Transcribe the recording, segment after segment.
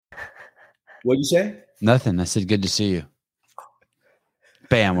What'd you say? Nothing. I said, good to see you.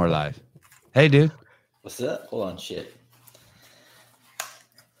 Bam, we're live. Hey, dude. What's up? Hold on, shit.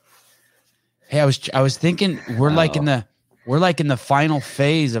 Hey, I was thinking we're like in the final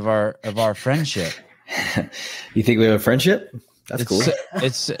phase of our friendship. You think we have a friendship? That's cool.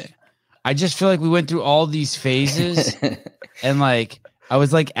 I just feel like we went through all these phases and like I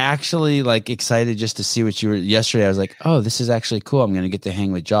was like actually like excited just to see what you were yesterday. I was like, oh, this is actually cool. I'm gonna get to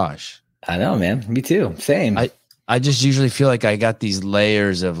hang with Josh. I know, man. Me too. Same. I just usually feel like I got these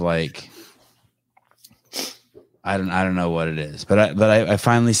layers of like I don't know what it is, but I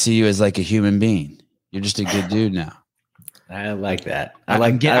finally see you as like a human being. You're just a good dude now. I like that.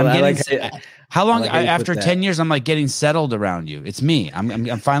 How long after 10 years I'm like getting settled around you? It's me.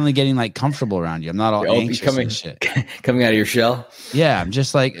 I'm finally getting like comfortable around you. I'm not all anxious and shit. Coming out of your shell? Yeah, I'm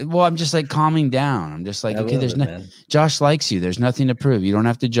just like calming down. I'm just like, okay, Josh likes you. There's nothing to prove. You don't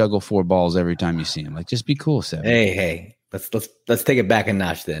have to juggle 4 balls every time you see him. Like, just be cool, Seb. Hey. Let's take it back a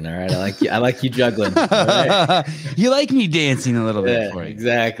notch then. All right. I like you juggling. All right? You like me dancing a little bit for you.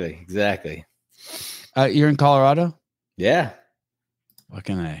 Exactly. You're in Colorado? Yeah.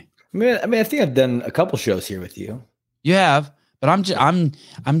 Fucking A. I mean, I think I've done a couple shows here with you. You have, but I'm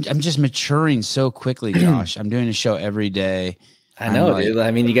just maturing so quickly, Josh. I'm doing a show every day. I know, dude.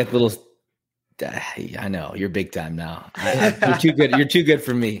 I mean, you get little. I know you're big time now. You're too good. You're too good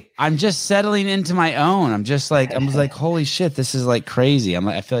for me. I'm just settling into my own. I'm like, holy shit, this is like crazy.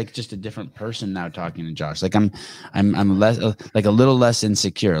 I feel like just a different person now talking to Josh. Like I'm less like a little less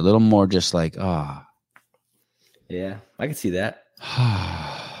insecure, a little more just like, Yeah, I can see that.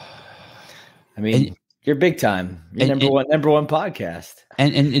 I mean, you're big time. You're number one podcast.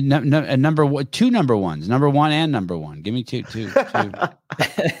 And number one, 2 number ones, number 1 and number 1. Give me two.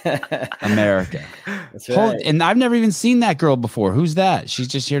 America. That's right. And I've never even seen that girl before. Who's that? She's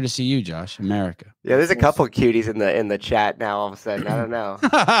just here to see you, Josh. America. Yeah, there's a couple of cuties in the chat now. All of a sudden, I don't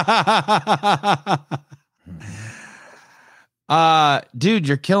know. Dude,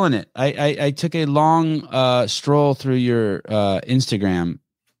 you're killing it. I took a long stroll through your Instagram.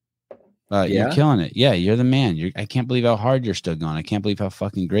 You're killing it. Yeah, you're the man. I can't believe how hard you're still going. I can't believe how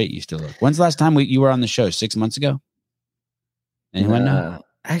fucking great you still look. When's the last time you were on the show? 6 months ago? Anyone know?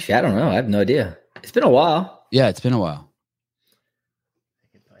 Actually, I don't know. I have no idea. It's been a while. Yeah, it's been a while. I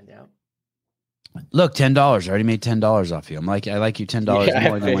can find out. Look, $10. I already made $10 off you. I like you $10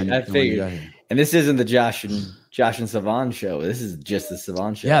 more than when you got here. And this isn't the Josh and Savon show. This is just the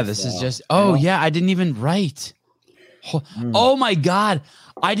Savon show. Yeah, this is just. Oh yeah, I didn't even write. Oh my God.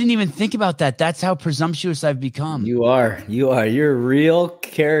 I didn't even think about that. That's how presumptuous I've become. You are. You're a real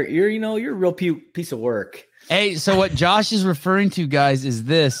character. You're a real piece of work. Hey, so what Josh is referring to, guys, is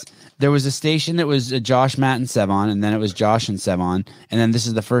this. There was a station that was Josh, Matt, and Sevon, and then it was Josh and Sevon. And then this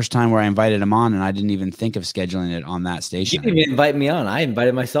is the first time where I invited him on, and I didn't even think of scheduling it on that station. You didn't even invite me on. I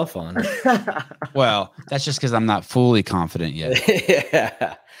invited myself on. Well, that's just because I'm not fully confident yet.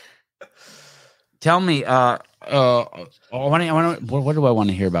 Yeah. Tell me, what do I want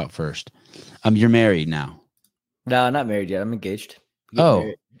to hear about first? You're married now. No, not married yet. I'm engaged.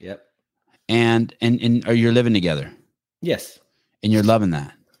 Married. Yep. And are you living together? Yes. And you're loving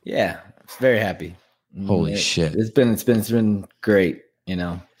that? Yeah. I'm very happy. Holy shit. It's been great,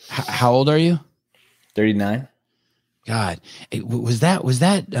 How old are you? 39. God. Was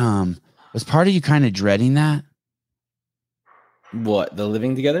part of you kind of dreading that? What, the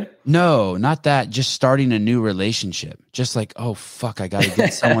living together? No, not that. Just starting a new relationship. Just like, oh fuck, I gotta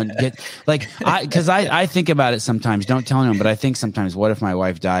get someone. Because I think about it sometimes. Don't tell anyone, but I think sometimes, what if my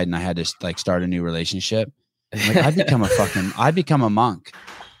wife died and I had to like start a new relationship? Like I'd become a monk.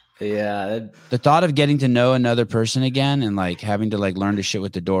 Yeah. The thought of getting to know another person again and like having to like learn to shit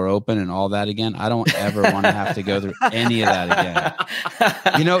with the door open and all that again. I don't ever want to have to go through any of that again.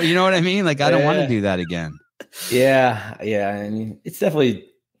 You know what I mean? Like I don't want to do that again. Yeah. I mean, it's definitely,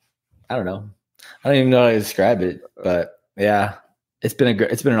 I don't know. I don't even know how to describe it, but yeah, it's been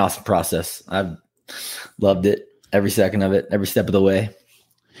an awesome process. I've loved it, every second of it, every step of the way.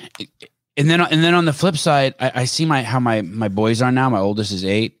 And then on the flip side, I see how my boys are now. My oldest is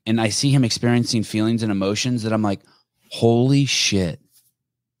 8, and I see him experiencing feelings and emotions that I'm like, holy shit.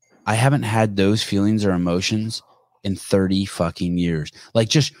 I haven't had those feelings or emotions in 30 fucking years. Like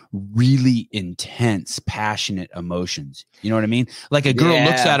just really intense, passionate emotions. You know what I mean? Like a girl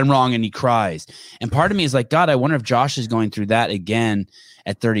looks at him wrong and he cries. And part of me is like, God, I wonder if Josh is going through that again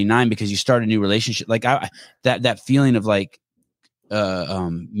at 39 because you start a new relationship. Like that feeling of like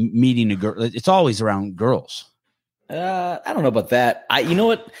meeting a girl. It's always around girls. I don't know about that. You know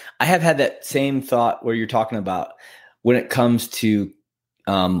what? I have had that same thought where you're talking about when it comes to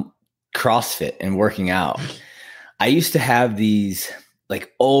CrossFit and working out, I used to have these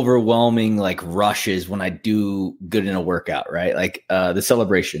like overwhelming like rushes when I do good in a workout, right? Like the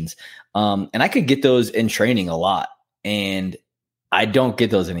celebrations. And I could get those in training a lot, and I don't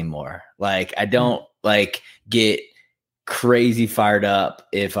get those anymore. Like I don't like get crazy fired up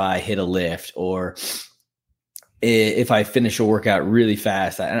if I hit a lift or if I finish a workout really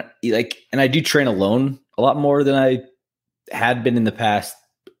fast. And I do train alone a lot more than I had been in the past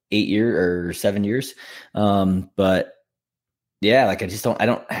 8 years or 7 years. But yeah, like I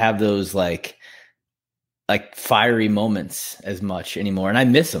don't have those like fiery moments as much anymore. And I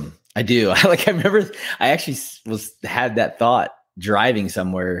miss them. I do. I remember I actually had that thought driving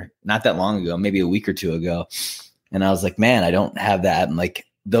somewhere not that long ago, maybe a week or two ago. And I was like, man, I don't have that. And like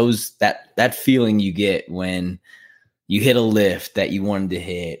that feeling you get when you hit a lift that you wanted to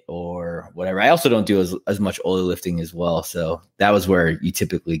hit or whatever. I also don't do as much oil lifting as well. So that was where you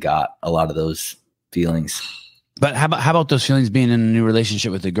typically got a lot of those feelings. But how about those feelings being in a new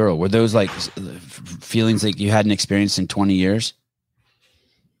relationship with a girl? Were those like feelings like you hadn't experienced in 20 years?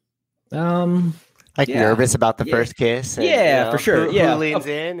 Nervous about the first kiss. And, for sure. Who leans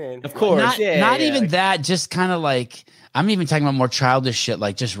in? And of course. Not even that. Just kind of like, I'm even talking about more childish shit,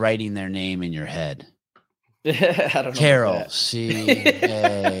 like just writing their name in your head. I don't know. Carol,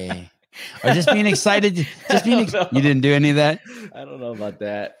 C-A. Or just being excited. You didn't do any of that? I don't know about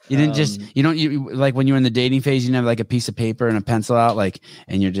that. You didn't you like when you were in the dating phase, you didn't have like a piece of paper and a pencil out, like,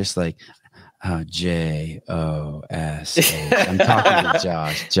 and you're just like, J-O-S-H. I'm talking to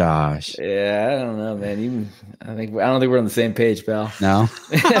Josh. Yeah, I don't know, man. I don't think we're on the same page, pal. No.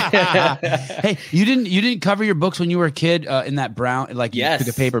 Hey, you didn't cover your books when you were a kid in that brown, like you took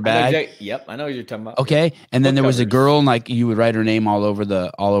a paper bag. Yep, I know what you're talking about. Okay, and then there was a girl, and like you would write her name all over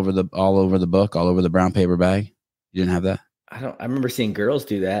the book, all over the brown paper bag. You didn't have that? I remember seeing girls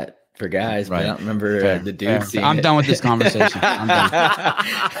do that for guys, but I don't remember the dudes. I'm done with this conversation. I'm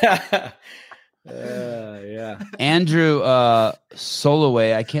done. Yeah. Andrew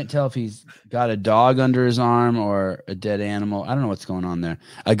Soloway, I can't tell if he's got a dog under his arm or a dead animal. I don't know what's going on there.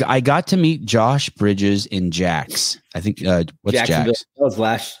 I got to meet Josh Bridges in Jax. I think what's Jax? That was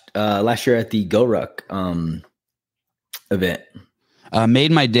last year at the Go Ruck event.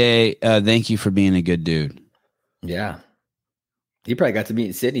 Made my day. Thank you for being a good dude. Yeah. You probably got to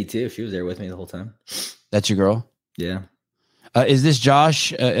meet Sydney too. She was there with me the whole time. That's your girl? Yeah. Is this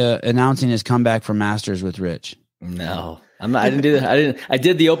Josh announcing his comeback for Masters with Rich? No, I'm not. I didn't do that. I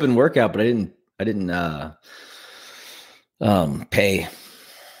did the open workout, but I didn't pay.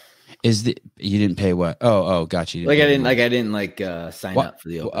 You didn't pay what? Oh, gotcha. I didn't sign up for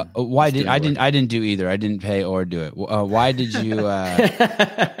the open. Why didn't do either. I didn't pay or do it. Why did you?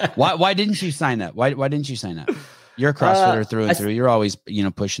 Why didn't you sign up? Why didn't you sign up? You're a CrossFitter through and through. You're always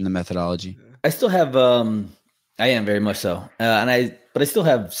pushing the methodology. I still have I am very much so. But I still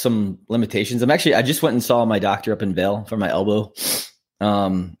have some limitations. I just went and saw my doctor up in Vail for my elbow.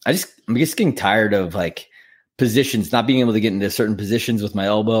 I'm just getting tired of like positions, not being able to get into certain positions with my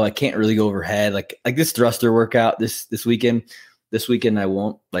elbow. I can't really go overhead. Like this thruster workout this weekend. This weekend I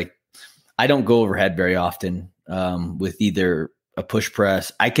won't I don't go overhead very often with either a push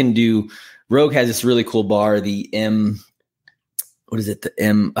press. I can do Rogue has this really cool bar, the M. What is it? The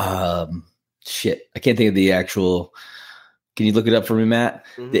M. Shit, I can't think of the actual. Can you look it up for me, Matt?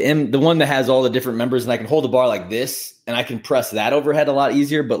 Mm-hmm. The one that has all the different members, and I can hold the bar like this, and I can press that overhead a lot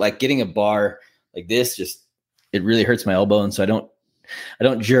easier. But like getting a bar like this, it really hurts my elbow, and so I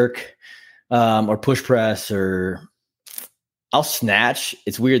don't jerk or push press, or I'll snatch.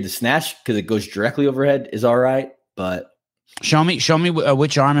 It's weird. The snatch, because it goes directly overhead, is all right, but show me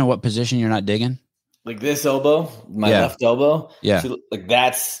which arm and what position you're not digging. Like this elbow, my left elbow. Yeah, so like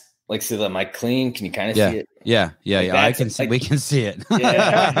that's. Like, so am I clean? Can you kind of see it? Yeah. I can see. We can see it.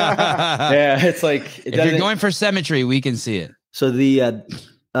 Yeah. It's like if you're going for symmetry, we can see it. So the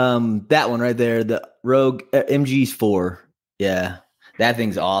that one right there, the Rogue MG's 4. Yeah, that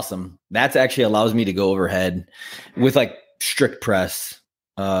thing's awesome. That's actually allows me to go overhead with like strict press,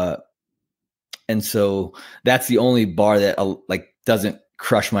 and so that's the only bar that doesn't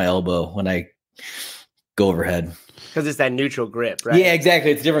crush my elbow when I go overhead. Because it's that neutral grip, right? Yeah,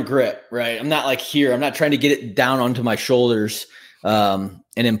 exactly. It's a different grip, right? I'm not like here. I'm not trying to get it down onto my shoulders and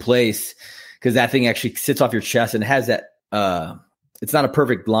in place, because that thing actually sits off your chest and it has that. It's not a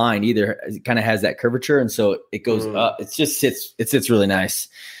perfect line either. It kind of has that curvature, and so it goes up. It just sits. It sits really nice,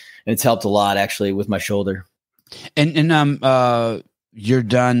 and it's helped a lot actually with my shoulder. And you're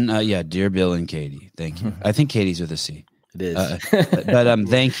done. Dear Bill and Katie, thank you. I think Katie's with a C. It is, but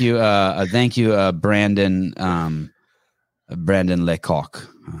thank you, Brandon. Brandon Lecoq.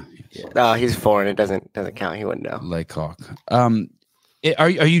 No, he's foreign. It doesn't count. He wouldn't know. Lake Hawk. Are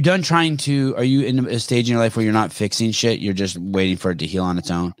you done trying to? Are you in a stage in your life where you're not fixing shit? You're just waiting for it to heal on its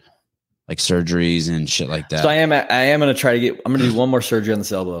own, like surgeries and shit like that. So I am going to try to get. I'm going to do one more surgery on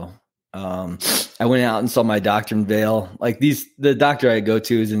this elbow. I went out and saw my doctor in Vail. Like the doctor I go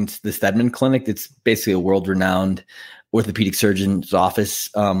to is in the Stedman Clinic. It's basically a world-renowned orthopedic surgeon's office.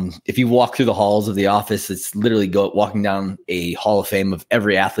 If you walk through the halls of the office, it's literally walking down a hall of fame of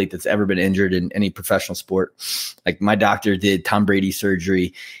every athlete that's ever been injured in any professional sport. Like my doctor did Tom Brady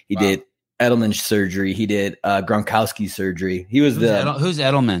surgery. He did Edelman surgery. He did Gronkowski surgery. He was who's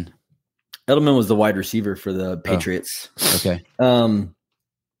Edelman? Edelman was the wide receiver for the Patriots. Okay.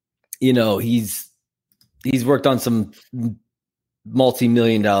 He's worked on some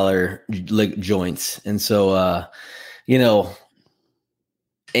multi-million-dollar joints. And so, and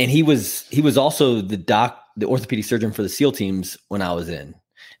he was also the orthopedic surgeon for the SEAL teams when I was in.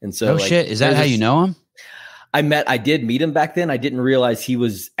 And so, shit. Is that how you know him? I did meet him back then. I didn't realize he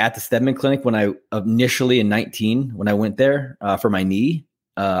was at the Stedman Clinic when I initially in 19, when I went there for my knee.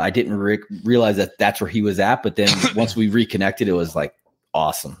 I didn't realize that that's where he was at. But then once we reconnected, it was like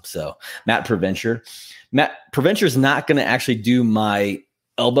awesome. So Matt Preventure is not going to actually do my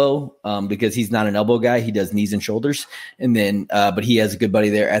elbow because he's not an elbow guy. He does knees and shoulders. And then, but he has a good buddy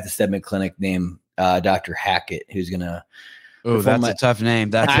there at the Stedman Clinic named Dr. Hackett, who's going to. Oh, that's a tough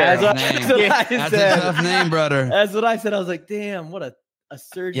name. That's a tough name, brother. That's what I said. I was like, damn, what a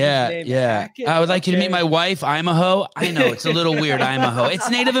surgeon. Yeah. I would like you to meet my wife, Imaho. I know it's a little weird, Imaho. It's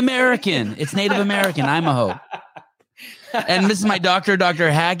Native American. Imaho. And this is my doctor, Dr.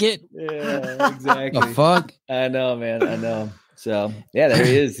 Hackett. Yeah, exactly. The fuck? I know, man. I know. So yeah, there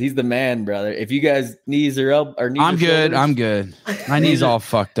he is. He's the man, brother. If you guys knees are up or knees, I'm good. My knees all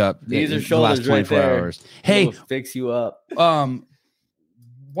fucked up. Knees or shoulders, the last 24 right hours. Hey, it'll fix you up.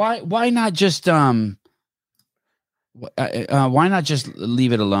 Why not just why not just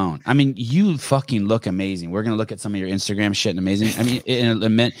leave it alone? I mean, you fucking look amazing. We're gonna look at some of your Instagram shit and amazing. I mean, in a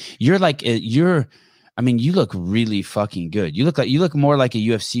minute, you look really fucking good. You look more like a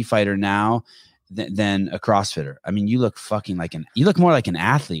UFC fighter now than a CrossFitter. I mean, you look fucking you look more like an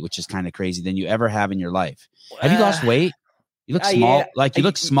athlete, which is kind of crazy than you ever have in your life. Have you lost weight? You look small, you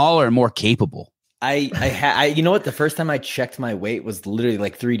look smaller and more capable. You know what? The first time I checked my weight was literally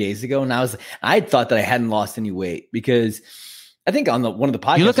like 3 days ago, and I thought that I hadn't lost any weight because I think on one of the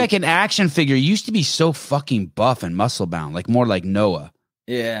podcasts, you look like an action figure. You used to be so fucking buff and muscle bound, like more like Noah.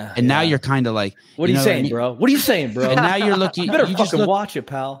 Yeah. And now you're kind of like, what are you saying, bro? What are you saying, bro? And now you're looking, you better fucking watch it,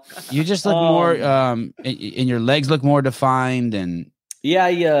 pal. You just look more, and your legs look more defined. And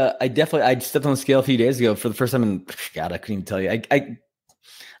yeah, I stepped on the scale a few days ago for the first time. And God, I couldn't even tell you.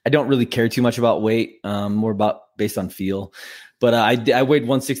 I don't really care too much about weight, more about based on feel. But I weighed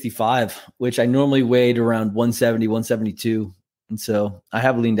 165, which I normally weighed around 170, 172. And so I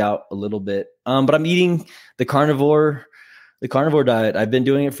have leaned out a little bit. But I'm eating the carnivore diet. I've been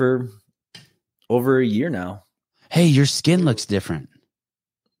doing it for over a year now. Hey, your skin looks different.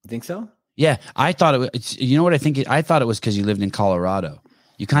 You think so? Yeah. I thought it was, you know what I think? I thought it was because you lived in Colorado.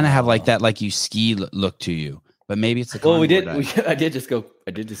 You kind of have like that, like you ski look to you, but maybe it's the carnivore diet. I did just go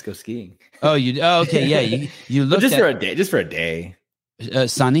skiing. Oh, okay. Yeah. You look just for a day.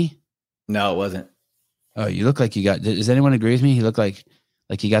 Sunny? No, it wasn't. Oh, you look like you got, does anyone agree with me? He looked like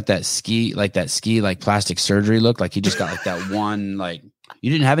you got that ski, plastic surgery look. Like you just got like that one, like you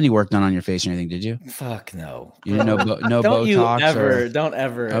didn't have any work done on your face or anything, did you? Fuck no. You didn't know no don't Botox don't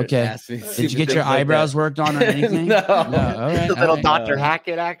ever. Okay. Ask me did you get your eyebrows worked on or anything? No. All right. The little Dr.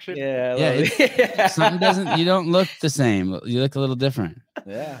 Hackett action. Yeah. Something you don't look the same. You look a little different.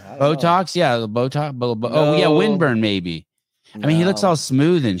 Yeah. Botox. Yeah. The Botox. Oh yeah. Windburn maybe. No. I mean, he looks all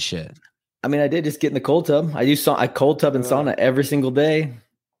smooth and shit. I mean, I did just get in the cold tub. I cold tub and sauna every single day.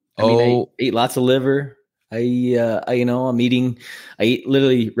 I eat lots of liver. I eat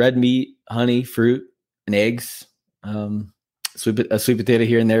literally red meat, honey, fruit, and eggs. A sweet potato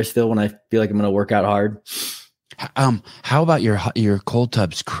here and there still when I feel like I'm going to work out hard. How about your cold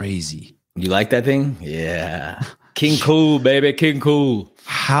tub's crazy? You like that thing? Yeah. King Cool, baby. King Cool.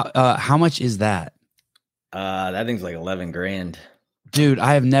 How much is that? That thing's like $11,000. Dude,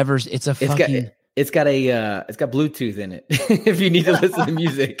 I have never. It's got Bluetooth in it. If you need to listen to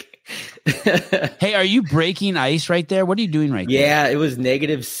music. Hey, are you breaking ice right there? What are you doing right there? Yeah, it was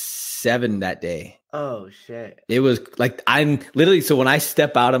 -7 that day. Oh shit! It was like I'm literally. So when I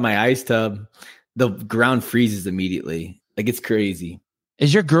step out of my ice tub, the ground freezes immediately. Like it's crazy.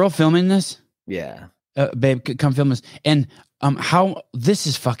 Is your girl filming this? Yeah, babe, come film this. And how this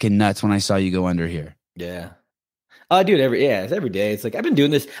is fucking nuts. When I saw you go under here. Yeah. I do it it's every day. It's like I've been doing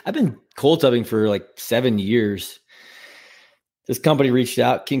this. I've been cold tubbing for like 7 years. This company reached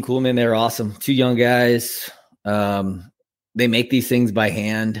out, King Coolman. They're awesome. 2 young guys. They make these things by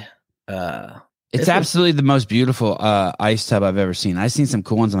hand. It's absolutely the most beautiful ice tub I've ever seen. I've seen some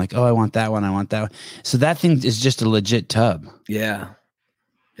cool ones. I'm like, oh, I want that one. I want that one. So that thing is just a legit tub. Yeah.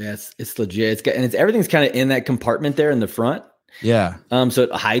 Yeah, it's legit. Everything's kind of in that compartment there in the front. Yeah. So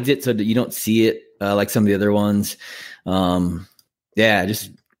it hides it so that you don't see it like some of the other ones. It's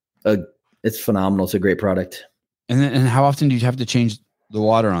phenomenal. It's a great product. And how often do you have to change the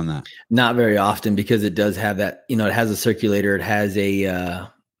water on that? Not very often because it does have that, it has a circulator. It has a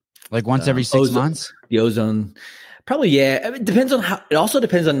like once every 6 months? The ozone. Probably, yeah. It depends on it also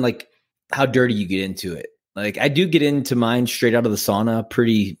depends on like how dirty you get into it. Like I do get into mine straight out of the sauna,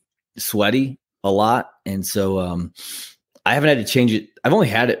 pretty sweaty a lot. And so I haven't had to change it. I've only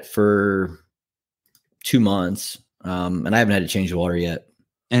had it for 2 months. And I haven't had to change the water yet.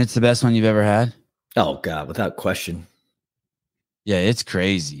 And it's the best one you've ever had? Oh God, without question. Yeah, it's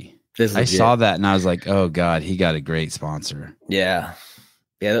crazy. I saw that and I was like, oh God, he got a great sponsor. Yeah.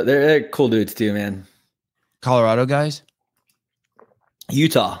 Yeah, they're cool dudes too, man. Colorado guys?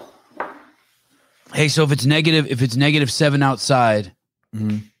 Utah. Hey, so if it's -7 outside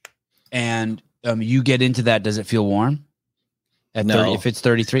and you get into that, does it feel warm? No. If it's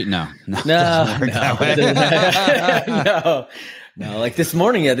 33? No. No. Like this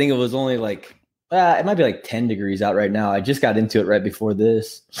morning, I think it was only like, it might be like 10 degrees out right now. I just got into it right before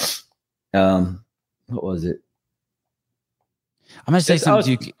this. What was it? I'm going to say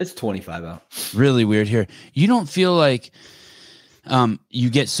something. It's 25 out. Really weird here. You don't feel like you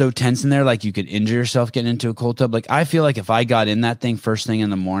get so tense in there, like you could injure yourself getting into a cold tub? Like I feel like if I got in that thing first thing in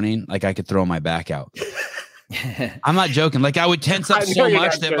the morning, like I could throw my back out. I'm not joking. Like I would tense up so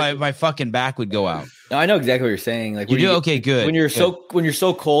much that my fucking back would go out. No, I know exactly what you're saying. Like okay, good. When you're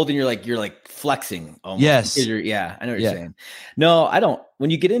so cold and you're like flexing. Almost. Yes. I know what you're saying. No, I don't. When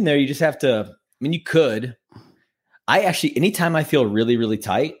you get in there, you just have to. I mean, you could. I actually, anytime I feel really, really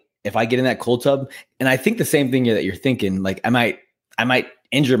tight, if I get in that cold tub, and I think the same thing that you're thinking, like I might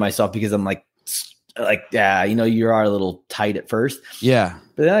injure myself because I'm like, yeah, you are a little tight at first. Yeah.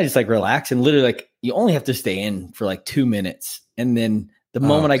 But then I just like relax and literally like you only have to stay in for like 2 minutes. And then the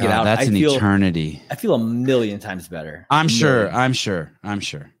moment I get out, that's eternity. I feel a million times better. I'm sure.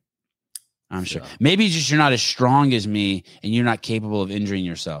 Maybe just you're not as strong as me and you're not capable of injuring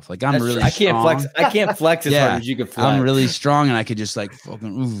yourself. Like I'm really strong. I can't flex as hard as you can flex. I'm really strong and I could just like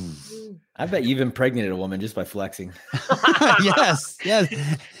fucking ooh. I bet you've impregnated a woman just by flexing. Yes.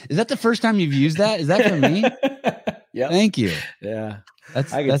 Is that the first time you've used that? Is that for me? Yeah. Thank you. Yeah. I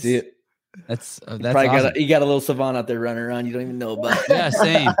can see it. That's probably awesome. You got a little savant out there running around you don't even know about. Yeah,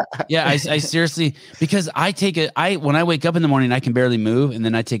 same. Yeah, I seriously, because when I wake up in the morning I can barely move, and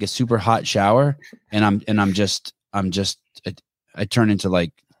then I take a super hot shower and I'm just I turn into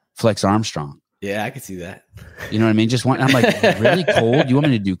like Flex Armstrong. Yeah, I can see that. You know what I mean? I'm like, really cold? You want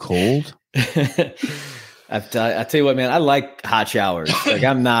me to do cold? I tell you what, man, I like hot showers. Like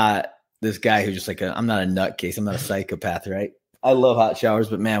I'm not this guy who's just like I'm not a nutcase. I'm not a psychopath, right? I love hot showers,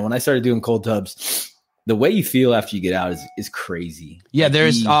 but man, when I started doing cold tubs, the way you feel after you get out is crazy. Yeah, like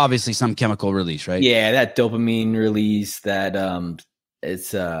there's obviously some chemical release, right? Yeah, that dopamine release, that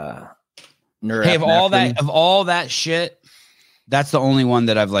it's norepinephrine. Hey, of all that shit, that's the only one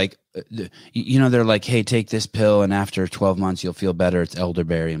that I've like. They're like, hey, take this pill, and after 12 months you'll feel better. It's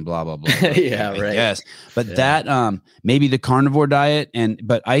elderberry and blah blah blah. Yeah, right. Yes, but that maybe the carnivore diet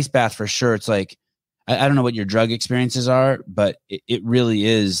but ice bath for sure. It's like. I don't know what your drug experiences are, but it really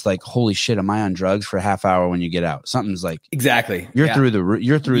is like, holy shit, am I on drugs for a half hour when you get out? Something's like exactly. You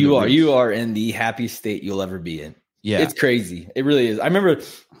are in the happiest state you'll ever be in. Yeah, it's crazy. It really is. I remember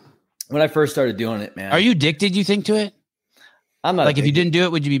when I first started doing it, man. Are you addicted? You think to it? I'm not. Like addicted. If you didn't do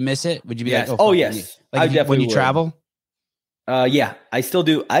it, would you miss it? Would you be like, yes? Like I definitely when you would. travel. Yeah, I still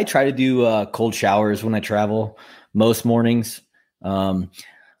do. I try to do cold showers when I travel most mornings.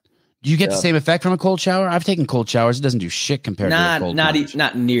 Do you get the same effect from a cold shower? I've taken cold showers. It doesn't do shit compared to a cold plunge.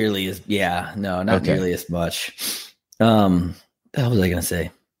 Not nearly as nearly as much. What was I gonna say?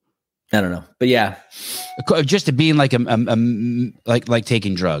 I don't know, but yeah, just to being like like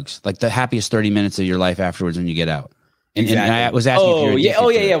taking drugs, like the happiest 30 minutes of your life afterwards when you get out. And I was asking. Yeah.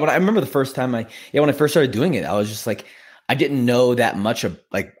 When I remember the first time when I first started doing it, I was just like, I didn't know that much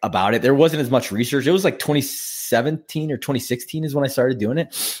about it. There wasn't as much research. It was like 2017 or 2016 is when I started doing it.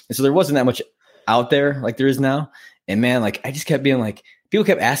 And so there wasn't that much out there like there is now. And man, like I just kept being like, people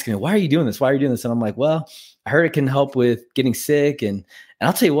kept asking me, why are you doing this? Why are you doing this? And I'm like, well, I heard it can help with getting sick. And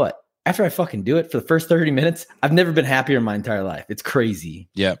I'll tell you what, after I fucking do it for the first 30 minutes, I've never been happier in my entire life. It's crazy.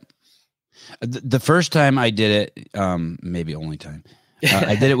 Yeah. The first time I did it, maybe only time,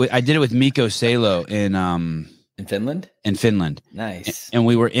 I did it with Mikko Salo in Finland. In Finland, Nice. and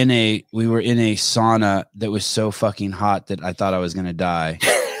we were in a sauna that was so fucking hot that I thought I was gonna die.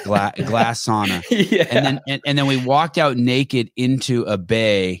 Glass sauna. Yeah. And then we walked out naked into a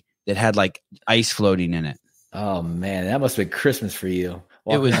bay that had like ice floating in it. Oh man, that must have been Christmas for you.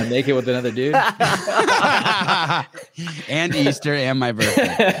 It was naked with another dude. And Easter and my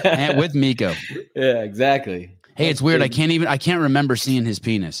birthday and with Mikko. Yeah, exactly. Hey, it's weird. I can't remember seeing his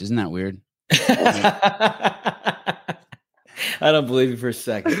penis. Isn't that weird? I don't believe you for a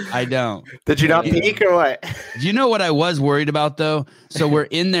second. I don't. Did you not peek or what? Do you know what I was worried about though? So we're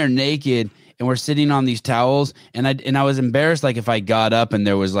in there naked and we're sitting on these towels, and I was embarrassed, like if I got up and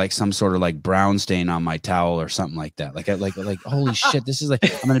there was like some sort of like brown stain on my towel or something like that. Like holy shit, this is like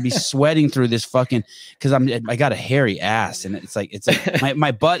I'm gonna be sweating through this fucking because I got a hairy ass, and it's like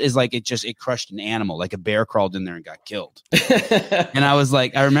my butt is like it crushed an animal, like a bear crawled in there and got killed. And I was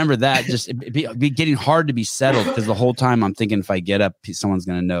like, I remember that just it be getting hard to be settled because the whole time I'm thinking if I get up, someone's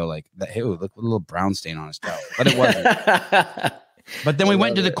gonna know like that. Hey, look, a little brown stain on his towel, but it wasn't. But then we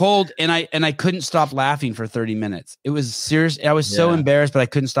went into the cold, and I couldn't stop laughing for 30 minutes. It was serious. I was so embarrassed, but I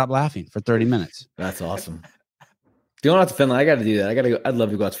couldn't stop laughing for 30 minutes. That's awesome. Going out to Finland, I got to do that. I got to go. I'd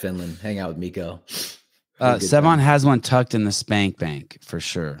love to go out to Finland, hang out with Mikko. Sevon has one tucked in the spank bank for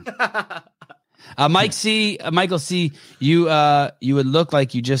sure. Michael C, you would look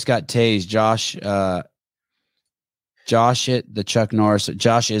like you just got tased. Josh is the Chuck Norris of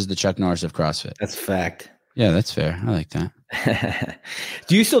CrossFit. That's a fact. Yeah, that's fair. I like that.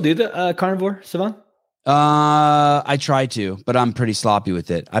 Do you still do the carnivore, Sevon? I try to, but I'm pretty sloppy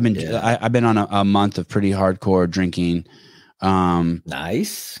with it. I've been on a month of pretty hardcore drinking.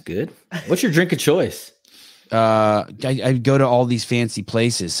 Nice, good. What's your drink of choice? I go to all these fancy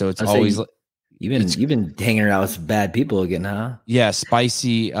places, so it's always you've been hanging around with some bad people again, huh? Yeah,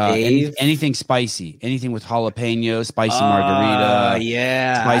 spicy. Anything spicy, anything with jalapeno, spicy margarita.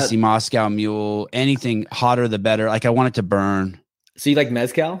 Yeah, spicy Moscow Mule. Anything hotter the better. Like I want it to burn. So you like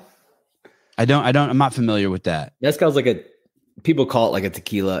mezcal? I don't. I'm not familiar with that. Mezcal's like people call it like a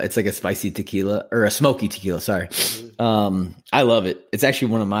tequila. It's like a spicy tequila or a smoky tequila. Sorry. I love it. It's actually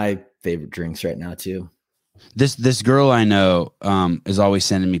one of my favorite drinks right now too. This girl I know is always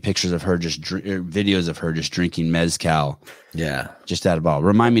sending me pictures of her videos of her just drinking mezcal. Yeah, just out of bottle.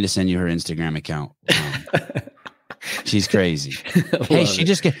 Remind me to send you her Instagram account. She's crazy. Hey,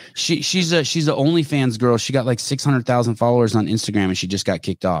 she's a OnlyFans girl. She got like 600,000 followers on Instagram, and she just got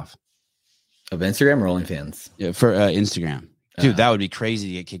kicked off of Instagram or OnlyFans. Yeah, for Instagram. Dude, that would be crazy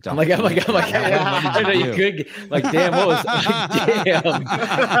to get kicked off. Oh my god! I know you could damn. What was?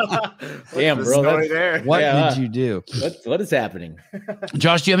 Damn, bro. What did you do? What is happening?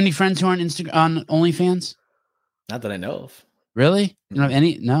 Josh, do you have any friends who are on OnlyFans? Not that I know of. Really? You don't have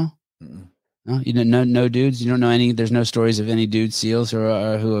any? No. Mm-mm. No, you don't know no dudes. You don't know any. There's no stories of any dude seals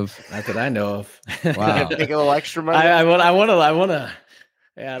or who have. Not that I know of. Wow. Take a little extra money. I want to.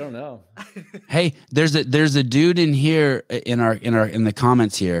 Yeah, I don't know. Hey, there's a dude in here in the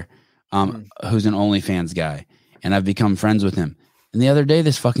comments here, who's an OnlyFans guy, and I've become friends with him. And the other day,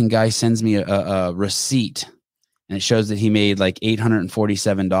 this fucking guy sends me a receipt, and it shows that he made like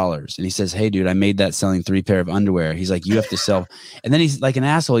 $847. And he says, "Hey, dude, I made that selling 3 pair of underwear." He's like, "You have to sell," and then he's like an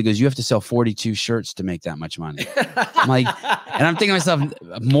asshole. He goes, "You have to sell 42 shirts to make that much money." I'm like, and I'm thinking to myself,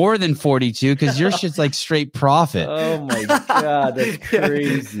 more than 42 because your shit's like straight profit. Oh my god, that's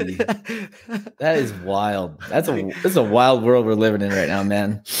crazy. That is wild. This is a wild world we're living in right now,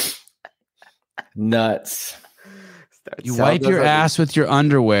 man. Nuts. You wipe your ass with your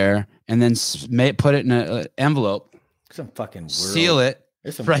underwear and then put it in an envelope. Some fucking world. Seal it.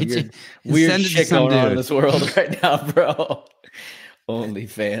 There's some weird shit going on in this world right now, bro.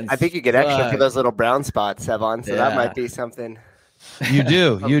 OnlyFans. I think you get extra for those little brown spots, Sevon. So that might be something. You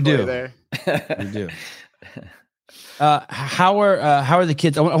do. You do. There. You do. How are the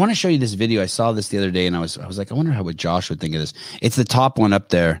kids? I want to show you this video. I saw this the other day, and I was like, I wonder how Josh would think of this. It's the top one up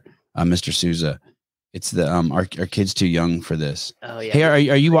there, Mr. Souza. It's the our kids too young for this. Oh yeah. Hey,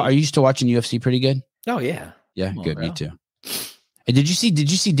 are you still watching UFC pretty good? Oh yeah. Yeah, good. Bro. Me too. Hey, did you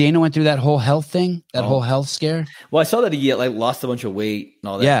see Dana went through that whole health thing? That whole health scare? Well, I saw that he lost a bunch of weight and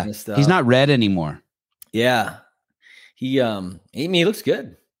all that kind of stuff. He's not red anymore. Yeah. He looks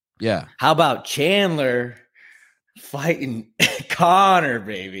good. Yeah. How about Chandler fighting Conor,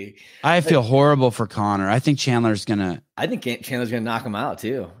 baby? I feel horrible for Conor. I think Chandler's gonna knock him out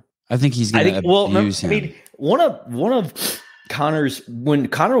too. I think he's gonna abuse him. I mean, one of when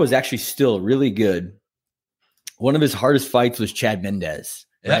Connor was actually still really good, one of his hardest fights was Chad Mendez,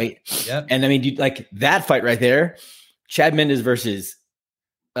 right? Yep. And I mean, like that fight right there, Chad Mendez versus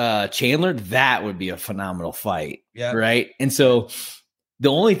Chandler, that would be a phenomenal fight, right? And so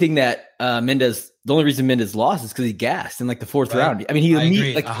the only thing that the only reason Mendez lost is because he gassed in like the fourth round. I mean, he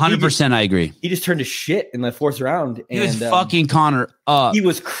agree. like 100%. I agree. He just turned to shit in the fourth round. He was fucking Connor up. He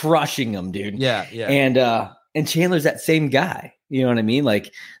was crushing him, dude. Yeah, yeah. And Chandler's that same guy. You know what I mean?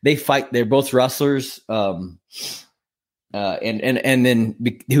 Like they fight. They're both wrestlers. And then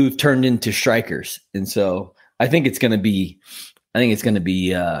who've turned into strikers. And so I think it's going to be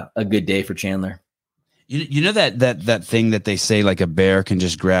a good day for Chandler. You know that thing that they say like a bear can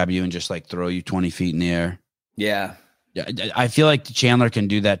just grab you and just like throw you 20 feet in the air. Yeah. I feel like Chandler can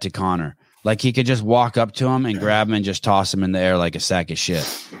do that to Connor. Like he could just walk up to him and grab him and just toss him in the air like a sack of shit.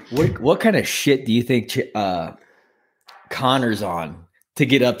 What kind of shit do you think Connor's on to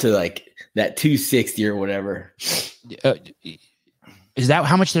get up to like that 260 or whatever? Is that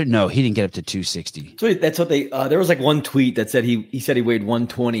how much they're? No, he didn't get up to 260. So that's what they. There was like one tweet that said he said he weighed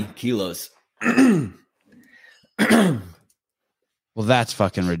 120 kilos. Well, that's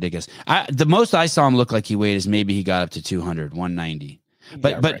fucking ridiculous. The most I saw him look like he weighed is maybe he got up to 200, 190.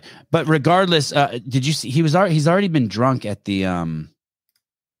 But regardless, did you see he's already been drunk at the at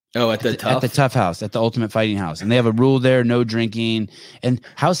the Tough House, at the Ultimate Fighting House, and they have a rule there: no drinking. And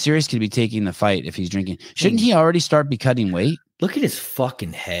how serious could he be taking the fight if he's drinking? Shouldn't he already start be cutting weight? Look at his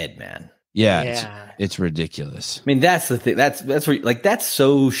fucking head, man. Yeah. It's ridiculous. I mean, that's the thing. That's where like that's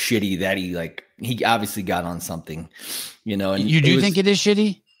so shitty that he obviously got on something, you know. And you think it is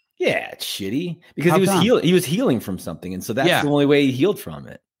shitty? Yeah, it's shitty because he was healing from something, and so that's the only way he healed from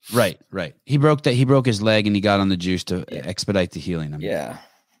it. Right. He broke his leg and he got on the juice to expedite the healing. I mean,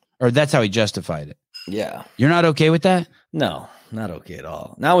 or that's how he justified it. Yeah, you're not okay with that? No, not okay at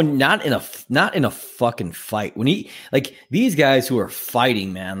all. Now, not in a fucking fight. When he like these guys who are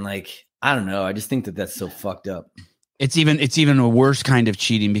fighting, man, like I don't know. I just think that's so fucked up. It's even a worse kind of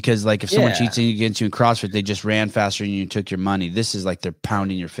cheating because like if someone cheats against you in CrossFit, they just ran faster and you took your money. This is like they're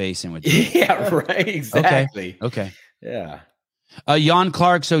pounding your face in with you. Yeah, right. Exactly. Okay. Yeah. Jan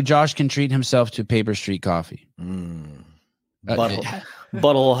Clark, so Josh can treat himself to Paper Street coffee.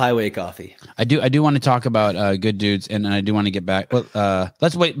 Butthole Highway coffee. I do want to talk about Good Dudes, and I do want to get back. Well,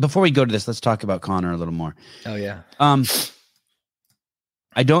 let's wait before we go to this. Let's talk about Connor a little more. Oh yeah.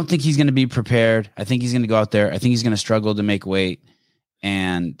 I don't think he's going to be prepared. I think he's going to go out there. I think he's going to struggle to make weight.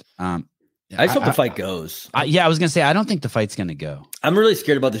 And I just hope the fight goes. I was going to say, I don't think the fight's going to go. I'm really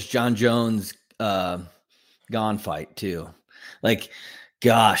scared about this John Jones Gone fight too. Like,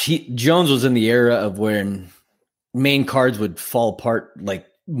 gosh, Jones was in the era of when main cards would fall apart like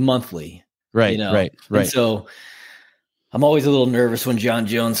monthly. Right, you know? right. And so I'm always a little nervous when John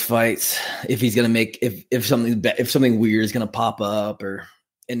Jones fights, if he's going to make, if something weird is going to pop up or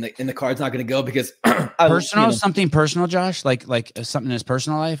in the card's not going to go because something personal, Josh, like something in his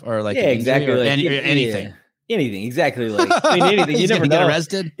personal life or like exactly or like, anything, anything exactly like I mean anything. You never know. Get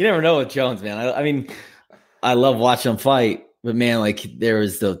arrested. You never know with Jones, man. I mean, I love watching him fight, but man, like there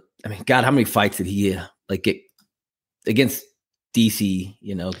was God, how many fights did he like get against DC?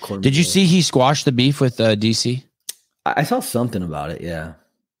 You know, did you see he squashed the beef with DC? I saw something about it. Yeah,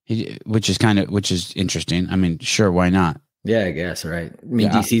 which is interesting. I mean, sure, why not? Yeah, I guess. Right. I mean,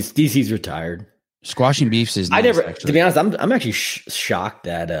 DC's retired. Squashing beefs is. Nice, to be honest, I'm actually shocked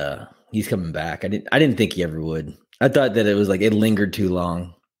that he's coming back. I didn't think he ever would. I thought that it was like it lingered too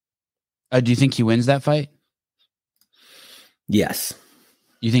long. Do you think he wins that fight? Yes.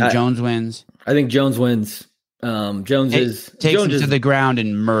 You think Jones wins? I think Jones wins. Jones takes him to the ground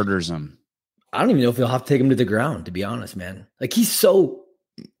and murders him. I don't even know if he'll have to take him to the ground, to be honest, man. Like he's so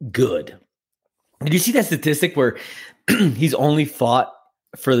good. Did you see that statistic where he's only fought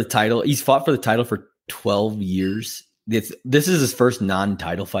for the title? He's fought for the title for 12 years. This is his first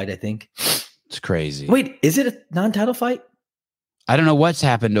non-title fight, I think. It's crazy. Wait, is it a non-title fight? I don't know what's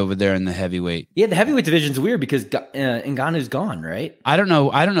happened over there in the heavyweight. Yeah, the heavyweight division's weird because Ngannou's gone, right? I don't know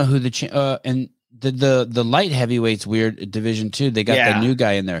who and the light heavyweight's weird division too. They got the new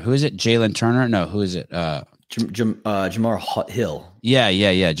guy in there. Who is it? Jalen Turner? No, who is it? Jamal Hill.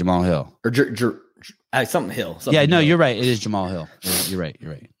 Yeah, Jamal Hill. Or something Hill. No, you're right. It is Jamal Hill. You're right.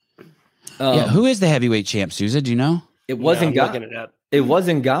 Who is the heavyweight champ, Souza? Do you know? It wasn't It was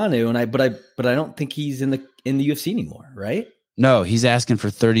Ngannou, but I don't think he's in the UFC anymore, right? No, he's asking for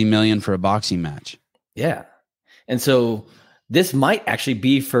 $30 million for a boxing match. Yeah, and so this might actually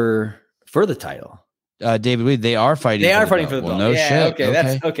be for the title. David Weed, they are fighting. They are fighting for the belt. No shit. Okay,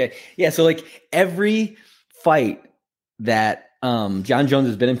 that's okay. Yeah, so like every fight that John Jones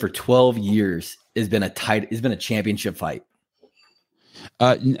has been in for 12 years has been a championship fight.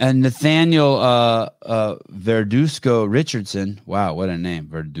 And Nathaniel Verduzco Richardson. Wow, what a name,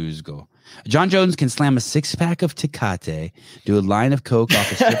 Verduzco. John Jones can slam a 6-pack of Tecate, do a line of coke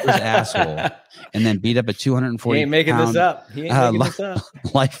off a stripper's asshole, and then beat up a 240. He ain't making this up. He ain't making this up.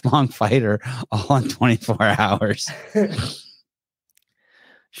 Lifelong fighter, all in 24 hours.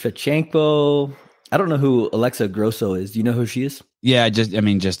 Shevchenko. I don't know who Alexa Grosso is. Do you know who she is? Yeah, just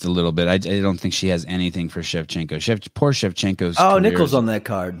a little bit. I don't think she has anything for Shevchenko. Poor Shevchenko's. Oh, Nichols on that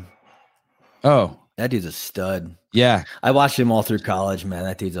card. Oh, that dude's a stud. Yeah, I watched him all through college, man.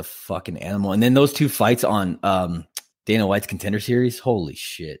 That dude's a fucking animal. And then those 2 fights on Dana White's Contender Series. Holy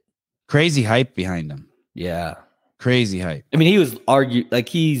shit. Crazy hype behind him. Yeah. Crazy hype. I mean, he was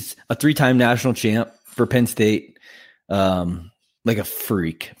he's a 3-time national champ for Penn State. Like a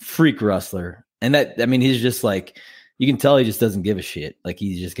freak wrestler. And he's just like, you can tell he just doesn't give a shit. Like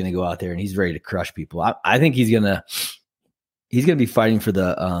he's just going to go out there and he's ready to crush people. I think he's going to be fighting for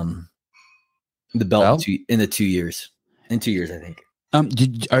the belt in the 2 years. In 2 years, I think.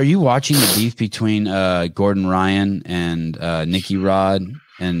 Are you watching the beef between Gordon Ryan and Nicky Rod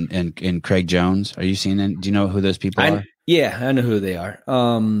and Craig Jones? Are you seeing it? Do you know who those people are? Yeah, I know who they are.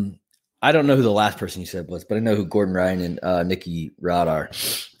 I don't know who the last person you said was, but I know who Gordon Ryan and Nicky Rod are.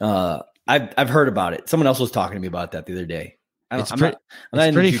 I've heard about it. Someone else was talking to me about that the other day. It's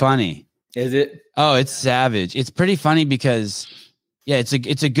pretty funny. Is it? Oh, it's savage. It's pretty funny because it's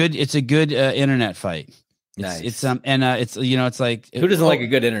a good internet fight. Nice. It's it's like, who doesn't like a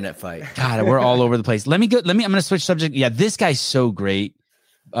good internet fight? God, we're all over the place. I'm gonna switch subject. Yeah, this guy's so great.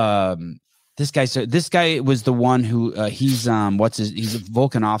 This guy was the one who he's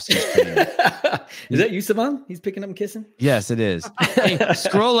Volkanovski's Is that you, Saban? He's picking up and kissing? Yes, it is. Hey,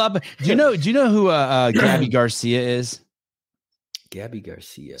 scroll up. Do you know who Gabby Garcia is? Gabby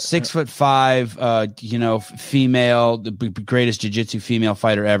Garcia, 6'5", female, the greatest jiu-jitsu female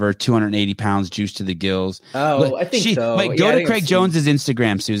fighter ever, 280 pounds, juice to the gills. Oh, I think so. Wait, go to Craig Jones's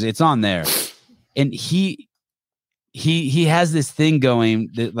Instagram, Susan. It's on there, and he has this thing going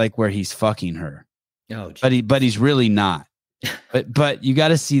that, like, where he's fucking her. Oh, but he's really not. But you got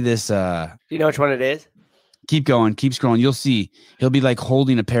to see this. Do you know which one it is? Keep going, keep scrolling. You'll see he'll be like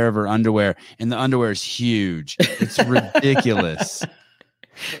holding a pair of her underwear, and the underwear is huge. It's ridiculous.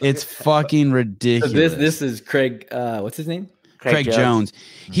 It's fucking ridiculous. So this is Craig. What's his name? Craig Jones.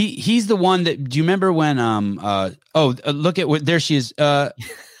 He's the one that. Do you remember when? Look at what there she is. Yeah,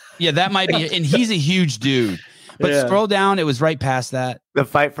 that might be. And he's a huge dude. But scroll down. It was right past that. The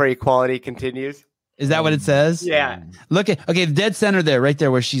fight for equality continues. Is that what it says? Yeah. Look at the dead center there, right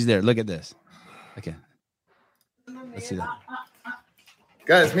there where she's there. Look at this. Okay. Let's see that.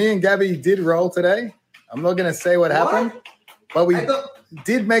 Guys, me and Gabby did roll today. I'm not going to say what happened, but we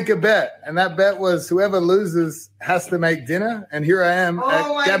did make a bet. And that bet was whoever loses has to make dinner. And here I am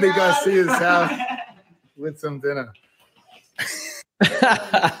at Gabby Garcia's house with some dinner.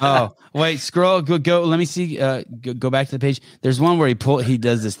 Oh, wait, scroll, go. Let me see. Go back to the page. There's one where he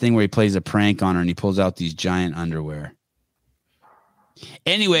does this thing where he plays a prank on her and he pulls out these giant underwear.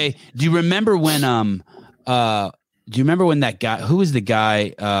 Anyway, do you remember when that guy, who was the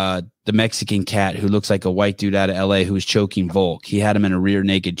guy, the Mexican cat who looks like a white dude out of LA who was choking Volk? He had him in a rear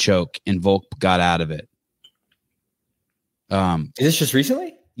naked choke and Volk got out of it. Is this just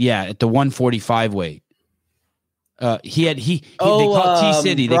recently? Yeah, at the 145 weight. They call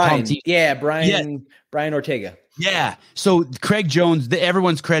T-City. They call him T. Yeah, Brian Ortega. Yeah. So Craig Jones,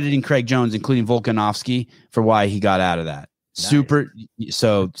 everyone's crediting Craig Jones, including Volkanovski, for why he got out of that. Nice. Super.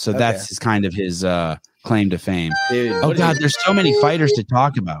 So that's his kind of his claim to fame. Dude, oh God, there's so many fighters to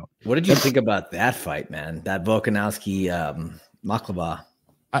talk about. What did you think about that fight, man? That Volkanovski Maklova.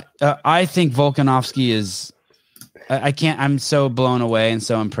 I think Volkanovski is. I can't. I'm so blown away and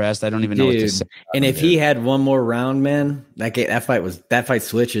so impressed. I don't even know what to say. And if he had one more round, man, that fight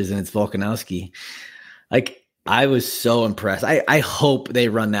switches and it's Volkanovski. Like, I was so impressed. I hope they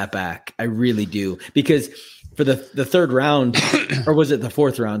run that back. I really do, because for the third round, or was it the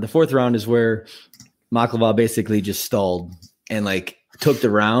fourth round? The fourth round is where Maklova basically just stalled and like took the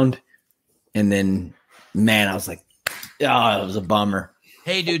round, and then, man, I was like, it was a bummer.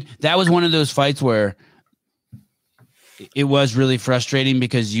 Hey, dude, that was one of those fights where it was really frustrating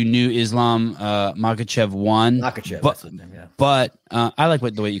because you knew Islam Makhachev won. But I like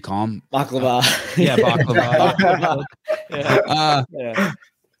the way you call him. Baklava. Yeah, baklava.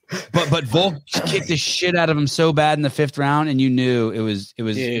 But Volk kicked the shit out of him so bad in the 5th round, and you knew it was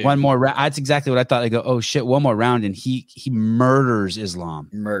Dude. one more round. That's exactly what I thought. I go, oh shit, one more round, and he murders Islam.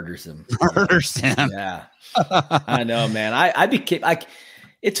 Murders him. Murders him. Yeah. I know, man. I became like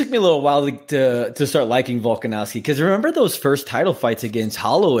it took me a little while to start liking Volkanovski because remember those first title fights against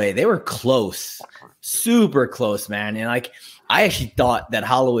Holloway? They were close, super close, man. And like I actually thought that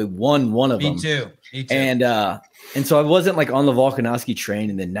Holloway won one of them. Me too. And so I wasn't like on the Volkanovski train,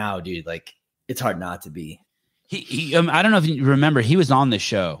 and then now, dude, like it's hard not to be. He I don't know if you remember, he was on the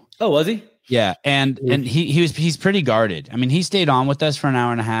show. Oh, was he? Yeah, and he's pretty guarded. I mean, he stayed on with us for an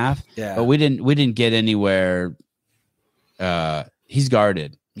hour and a half. Yeah, but we didn't get anywhere. He's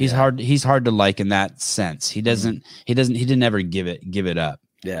guarded. He's hard to like in that sense. He didn't ever give it up.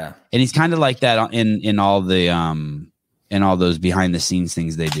 Yeah, and he's kind of like that in all the in all those behind the scenes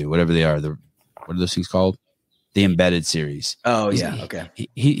things they do, whatever they are. What are those things called? The embedded series. Oh yeah, okay.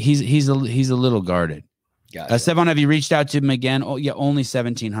 He's a little guarded. Gotcha. Stephon, have you reached out to him again? Oh yeah, only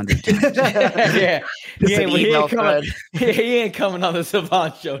 1,700 times. Yeah, he ain't coming on the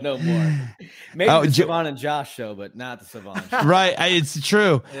Savant show no more. Maybe the Savant and Josh show, but not the Savant show. Right, it's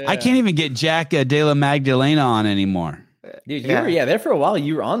true. Yeah. I can't even get Jack De La Magdalena on anymore. Dude, you were there for a while.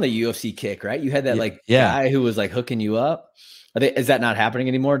 You were on the UFC kick, right? You had that guy who was like hooking you up. Is that not happening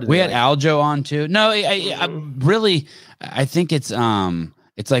anymore? We had Aljo on too. No, I really think it's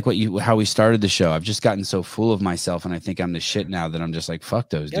like how we started the show. I've just gotten so full of myself, and I think I'm the shit now that I'm just like, fuck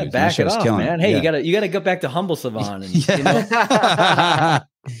those dudes. Back it off, man. Hey, you gotta go back to humble Savant. And, you know?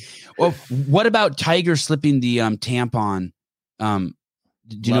 Well, what about Tiger slipping the tampon?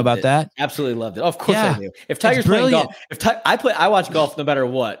 Do you know about that? Absolutely loved it. Oh, of course I do. If Tiger's playing golf, I watch golf no matter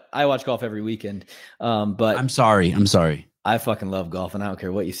what. I watch golf every weekend. But I'm sorry. I fucking love golf, and I don't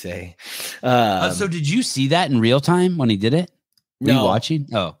care what you say. So did you see that in real time when he did it? Were you watching?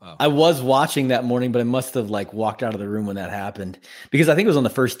 Oh, I was watching that morning, but I must have like walked out of the room when that happened because I think it was on the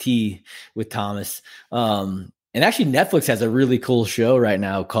first tee with Thomas. And actually, Netflix has a really cool show right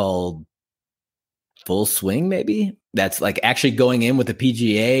now called Full Swing, maybe that's like actually going in with the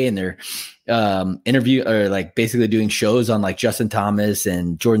PGA and they're interview or like basically doing shows on like Justin Thomas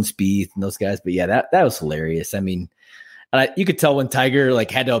and Jordan Spieth and those guys. But yeah, that was hilarious. I mean. You could tell when Tiger like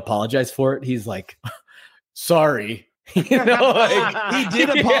had to apologize for it. He's like, sorry. You know, like, he did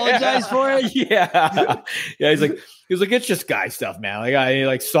apologize for it. Yeah. He's like, it's just guy stuff, man.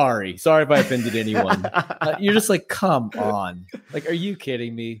 Like, sorry if I offended anyone. You're just like, come on. Like, are you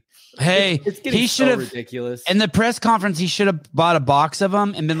kidding me? Hey, it's getting so ridiculous. In the press conference, he should have bought a box of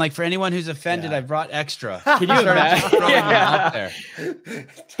them and been like, for anyone who's offended, I brought extra. Can you imagine? Out there.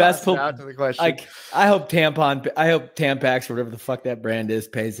 Best out to the question. Like, I hope Tampax, or whatever the fuck that brand is,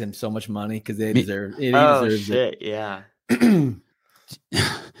 pays him so much money because they deserve it. Shit, yeah.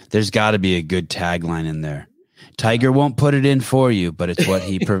 There's got to be a good tagline in there. Tiger won't put it in for you, but it's what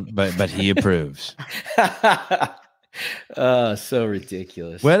he but he approves. So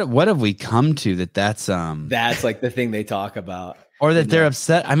ridiculous. What have we come to that's like the thing they talk about, or that they're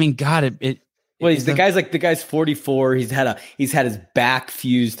upset? I mean, God, well, the guy's 44. He's had his back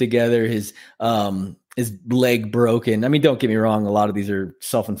fused together, his leg broken. I mean, don't get me wrong, a lot of these are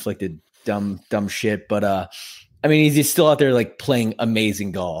self-inflicted dumb shit, but I mean, he's still out there like playing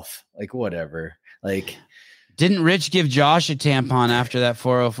amazing golf. Like whatever. Like, didn't Rich give Josh a tampon after that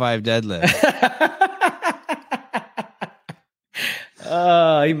 405 deadlift?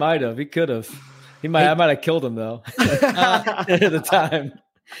 He might have. He could have. I might have killed him though.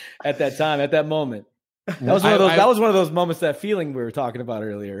 At that moment. That was one of those moments, that feeling we were talking about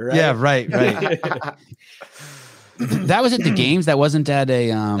earlier, right? Yeah, right. That was at the games. That wasn't at a.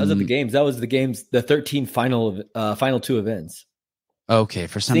 That was at the games. That was the games. The 13 final two events. Okay,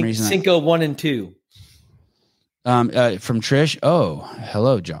 for some reason, Cinco 1 and 2. From Trish. Oh,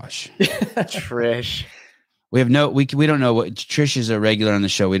 hello, Josh. Trish. We don't know what Trish is a regular on the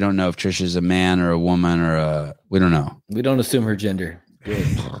show. We don't know if Trish is a man or a woman we don't know. We don't assume her gender. Good.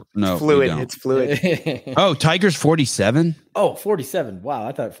 No, fluid. It's fluid. Oh, Tiger's 47. Oh, 47. Wow,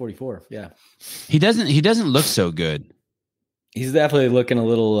 I thought 44. Yeah. He doesn't look so good. He's definitely looking a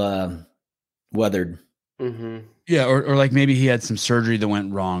little weathered. Mm-hmm. Yeah, or like maybe he had some surgery that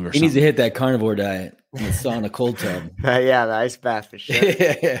went wrong, or he needs to hit that carnivore diet and the sauna cold tub. Yeah, the ice bath for sure.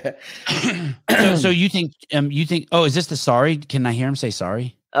 So you think? Oh, is this the sorry? Can I hear him say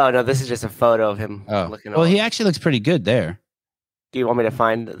sorry? Oh no, this is just a photo of him. Looking. Well, he actually looks pretty good there. Do you want me to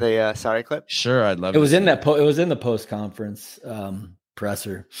find the sorry clip? Sure, I'd love. It was in that. It was in the post conference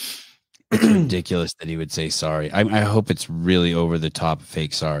presser. It's ridiculous that he would say sorry. I hope it's really over the top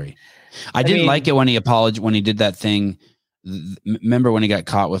fake sorry. I didn't like it when he apologized when he did that thing remember when he got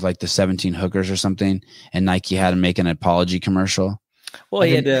caught with like the 17 hookers or something, and Nike had him make an apology commercial? Well,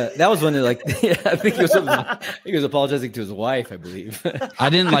 he had to. That was when like I think he was apologizing to his wife, I believe. I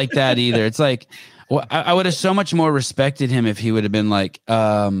didn't like that either. It's like, well, I would have so much more respected him if he would have been like,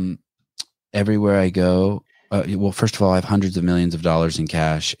 everywhere I go. Well, first of all, I have hundreds of millions of dollars in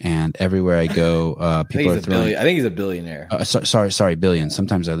cash, and everywhere I go, people are throwing. I think he's a billionaire. Sorry, billions.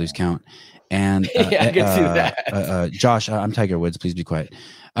 Sometimes I lose count. And yeah, I can see that. Josh, I'm Tiger Woods. Please be quiet.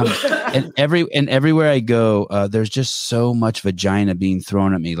 And everywhere I go, there's just so much vagina being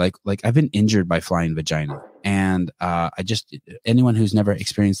thrown at me. Like I've been injured by flying vagina, and anyone who's never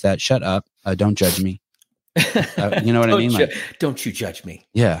experienced that, shut up. Don't judge me. You know what I mean? Like, don't you judge me?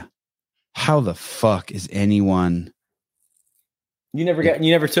 Yeah. How the fuck is anyone? You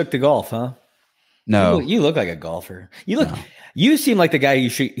never took the golf, huh? No. You look like a golfer. You seem like the guy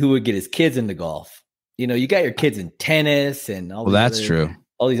who would get his kids into golf. You know, you got your kids in tennis and all. Well, that's true.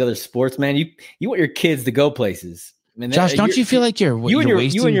 All these other sports, man. You want your kids to go places. I mean, Josh, don't you feel like you and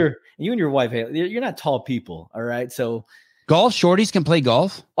your wife, you're not tall people, all right? So golf shorties can play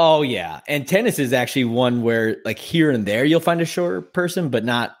golf. Oh yeah, and tennis is actually one where like here and there you'll find a shorter person, but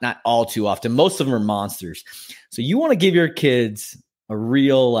not all too often. Most of them are monsters. So you want to give your kids a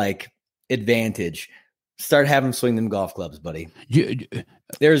real like advantage. Start having them swing them golf clubs, buddy.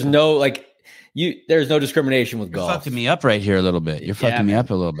 There's no discrimination with golf. You're fucking me up right here a little bit. You're fucking me up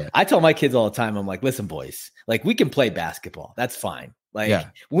a little bit. I tell my kids all the time, I'm like, listen, boys, like we can play basketball. That's fine. Like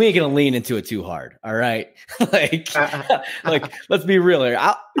we ain't gonna lean into it too hard. All right. like let's be real here.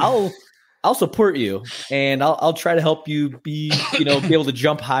 I'll support you and I'll try to help you be able to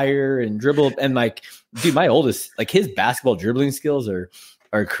jump higher and dribble. And like, dude, my oldest, like his basketball dribbling skills are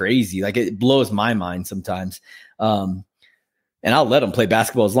crazy. Like it blows my mind sometimes. And I'll let him play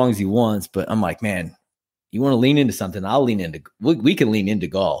basketball as long as he wants. But I'm like, man, you want to lean into something? We can lean into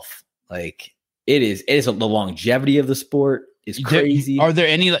golf. Like it is the longevity of the sport is crazy. Are there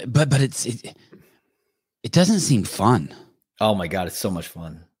any, but it doesn't seem fun. Oh my God. It's so much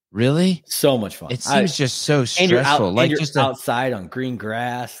fun. Really? So much fun. It seems just so stressful. You're outside on green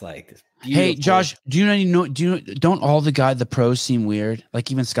grass, like this. Hey Josh, don't all the pros seem weird? Like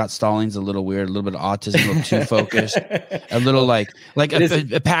even Scott Stallings a little weird, a little bit of autism, a little too focused, a little like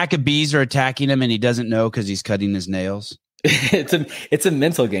a pack of bees are attacking him and he doesn't know because he's cutting his nails. It's a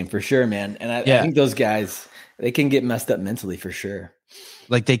mental game for sure, man. And I think those guys, they can get messed up mentally for sure.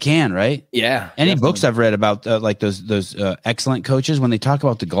 Like they can, right? Yeah. Any books I've read about like those excellent coaches, when they talk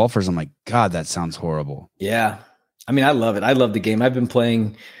about the golfers, I'm like, God, that sounds horrible. Yeah. I mean, I love it. I love the game. I've been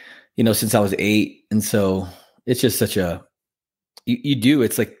playing since I was 8. And so it's just such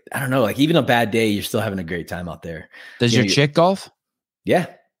it's like, I don't know, like even a bad day, you're still having a great time out there. Does your chick golf? Yeah.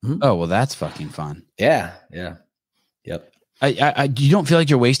 Mm-hmm. Oh, well, that's fucking fun. Yeah. Yeah. Yep. You don't feel like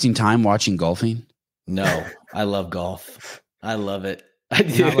you're wasting time watching golfing? No, I love golf. I love it. I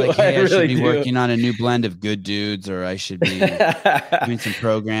do. Not like, hey, I should be working on a new blend of good dudes, or I should be doing some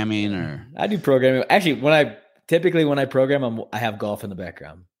programming, or I do programming. Actually, when I program, I have golf in the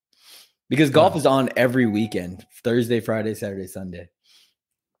background. Because golf is on every weekend, Thursday, Friday, Saturday, Sunday.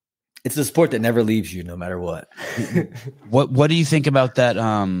 It's a sport that never leaves you no matter what. What do you think about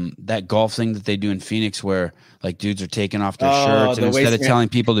that golf thing that they do in Phoenix where like dudes are taking off their shirts and instead of telling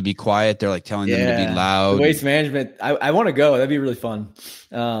people to be quiet, they're like telling them to be loud? The waste management. I want to go. That'd be really fun.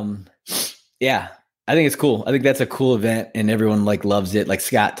 Yeah, I think it's cool. I think that's a cool event and everyone like loves it. Like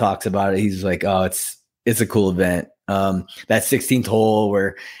Scott talks about it. He's like, oh, it's a cool event. That 16th hole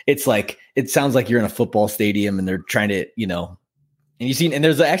where it's like, it sounds like you're in a football stadium and they're trying to, and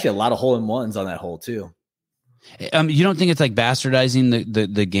there's actually a lot of hole-in-ones on that hole too. You don't think it's like bastardizing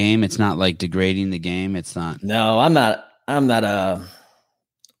the game? It's not like degrading the game. It's not. No, I'm not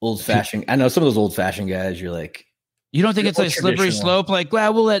old fashioned. I know some of those old fashioned guys. You're like, you don't think it's like slippery slope? Like,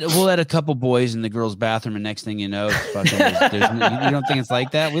 well, we'll let a couple boys in the girls' bathroom, and next thing you know, it's fucking. You don't think it's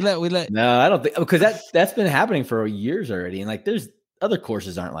like that? We let. No, I don't think, because that's been happening for years already, and like there's other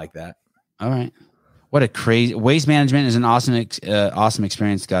courses aren't like that. All right, what a crazy waste management is an awesome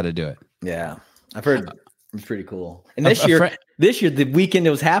experience. Got to do it. Yeah, I've heard it's pretty cool. And this year the weekend it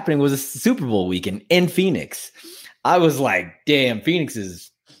was happening was a Super Bowl weekend in Phoenix. I was like, damn, Phoenix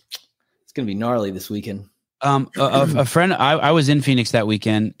it's gonna be gnarly this weekend. A friend, I was in Phoenix that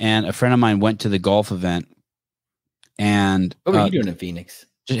weekend, and a friend of mine went to the golf event. And what were you doing in Phoenix?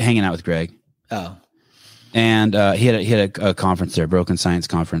 Just hanging out with Greg. Oh, and he had a conference there, Broken Science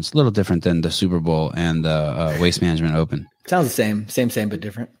Conference, a little different than the Super Bowl and the Waste Management Open. Sounds the same, but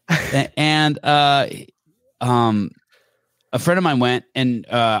different. And a friend of mine went, and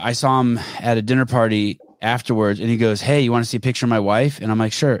I saw him at a dinner party, afterwards, and he goes, "Hey, you want to see a picture of my wife?" And I'm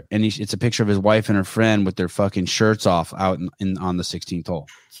like, "Sure." And it's a picture of his wife and her friend with their fucking shirts off out on the 16th hole.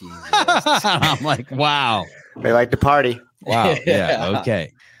 I'm like, wow. They like to party. Wow. Yeah.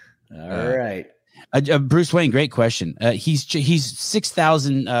 Okay. All right. Bruce Wayne, great question. He's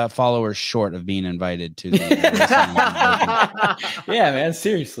 6,000 followers short of being invited to the. Yeah, man.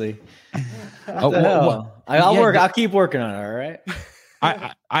 Seriously. I'll work. I'll keep working on it. All right.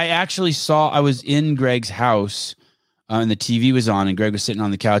 I actually I was in Greg's house and the TV was on and Greg was sitting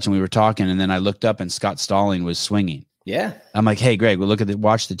on the couch and we were talking. And then I looked up and Scott Stalling was swinging. Yeah. I'm like, "Hey, Greg, well,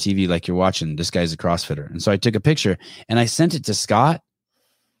 watch the TV like you're watching. This guy's a CrossFitter." And so I took a picture and I sent it to Scott,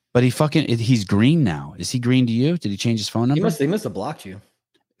 but he's green now. Is he green to you? Did he change his phone number? He must have blocked you.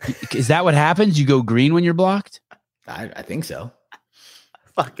 Is that what happens? You go green when you're blocked? I think so.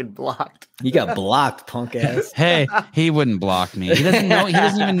 Fucking blocked. You got blocked, punk ass. Hey, he wouldn't block me. He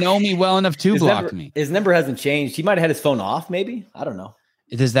doesn't even know me well enough to block me. His number hasn't changed. He might have had his phone off, maybe. I don't know.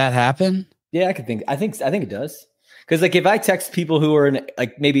 Does that happen? Yeah, I think it does. Because like if I text people who are in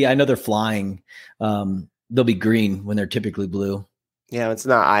like maybe I know they're flying, they'll be green when they're typically blue. Yeah, it's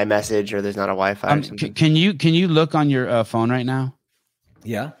not iMessage or there's not a Wi-Fi. Or something. Can you look on your phone right now?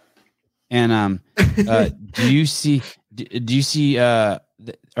 Yeah. And do you see are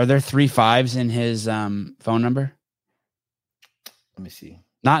there 3 5s in his phone number? Let me see.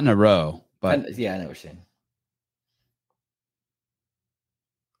 Not in a row, but I know what you're saying.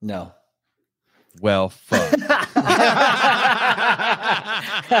 No. Well, fuck.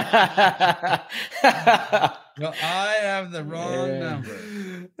 Well, I have the wrong number.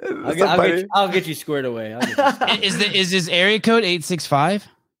 I'll get you squared away. Is his area code 865?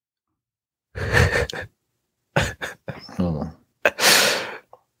 Hold on.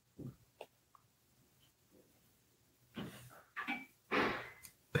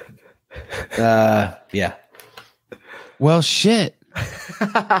 Yeah. Well, shit.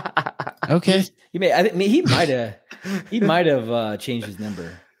 Okay. He might have changed his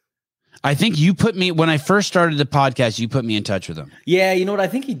number. I think when I first started the podcast, you put me in touch with him. Yeah, you know what? I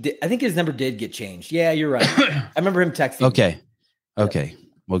think he did. I think his number did get changed. Yeah, you're right. I remember him texting. Okay.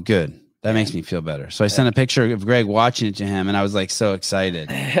 Well, good. That makes me feel better. So I sent a picture of Greg watching it to him, and I was like so excited.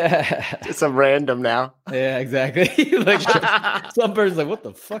 It's some random now. Yeah, exactly. Like some person's like, "What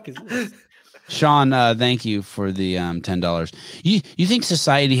the fuck is this?" Sean, thank you for the $10. You think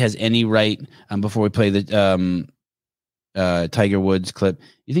society has any right? Before we play the Tiger Woods clip,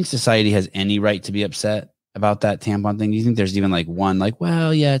 you think society has any right to be upset about that tampon thing? Do you think there's even like one, like,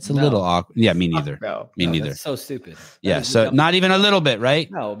 well, yeah, it's a little awkward? Yeah, me neither. Me neither. That's so stupid. Yeah, so not even a little bit, right?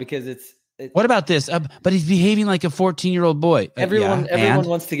 No, because it's what about this? But he's behaving like a 14-year-old boy. Everyone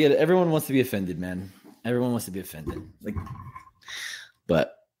wants to be offended, man. Everyone wants to be offended. Like,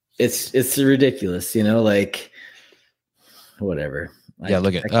 but it's ridiculous, like whatever. Yeah,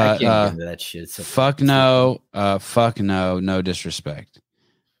 look at I can't get into that shit. So fuck no, no disrespect.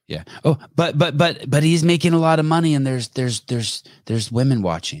 Yeah. Oh, but he's making a lot of money, and there's women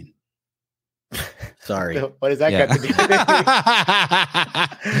watching. Sorry. What does that got to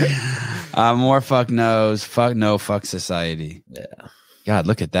do? More fuck no's. Fuck no. Fuck society. Yeah. God,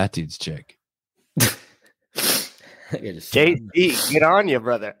 look at that dude's chick. JD, get on you,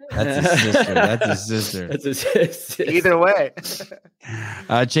 brother. That's his sister. That's his sister. Either way.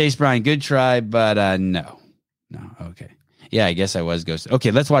 Chase Bryan, good try, but no. Okay. Yeah, I guess I was ghosted.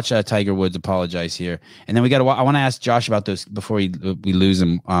 Okay, let's watch Tiger Woods apologize here, and then I want to ask Josh about those before we lose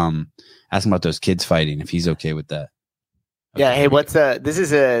him. Ask him about those kids fighting if he's okay with that. Okay. Yeah. Hey, this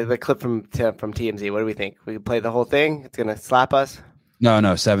is the clip from TMZ. What do we think? We can play the whole thing. It's gonna slap us.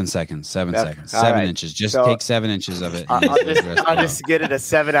 No, 7 seconds. 7 seconds. 7 inches. Just take 7 inches of it. I'll just get it a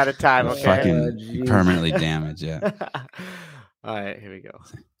 7 out of time. Okay. Fucking permanently damaged. Yeah. All right, here we go.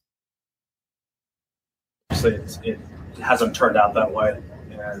 It hasn't turned out that way,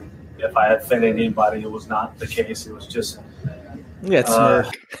 and if I had offended anybody, it was not the case. It was just smirk.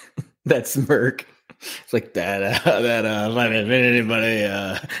 That smirk. It's like that. If I had offended anybody,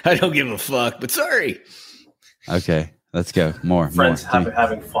 I don't give a fuck. But sorry. Okay. Let's go. Friends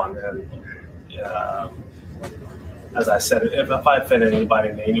having fun. And as I said, if I offended anybody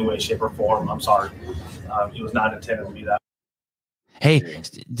in any way, shape, or form, I'm sorry. It was not intended to be that. Hey,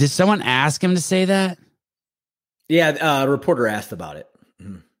 did someone ask him to say that? Yeah, a reporter asked about it.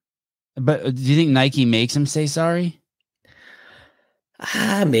 Mm-hmm. But do you think Nike makes him say sorry?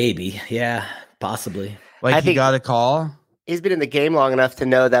 Maybe. Yeah, possibly. Like I think he got a call? He's been in the game long enough to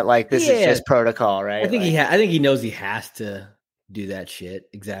know that this is just protocol, right? I think he knows he has to do that shit.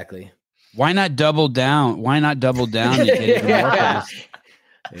 Exactly. Why not double down? You can't even work on this.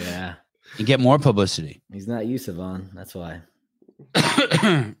 Yeah. and get more publicity. He's not you, Savon. That's why.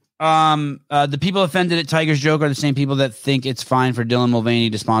 The people offended at Tiger's joke are the same people that think it's fine for Dylan Mulvaney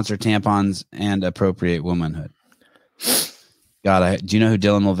to sponsor tampons and appropriate womanhood. God, do you know who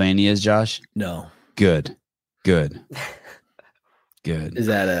Dylan Mulvaney is, Josh? No. Good. Is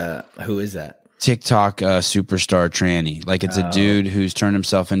that who is that? TikTok superstar tranny. Like it's a dude who's turned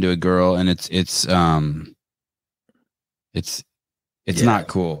himself into a girl, and it's not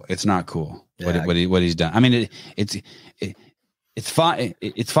cool. It's not cool. Yeah. What he's done. I mean, it's fine.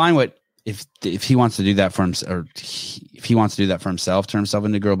 It's fine. What if he wants to do that for himself, or if he wants to do that for himself, turn himself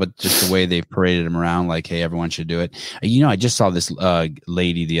into a girl, but just the way they've paraded him around, like, hey, everyone should do it. I just saw this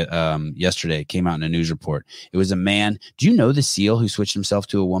lady yesterday. It came out in a news report. It was a man. Do you know the SEAL who switched himself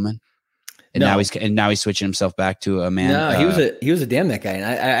to a woman? And now he's switching himself back to a man. No, he was a damn that guy. And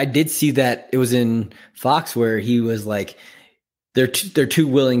I did see that it was in Fox where he was like, they're too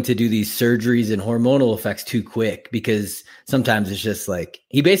willing to do these surgeries and hormonal effects too quick, because sometimes it's just like,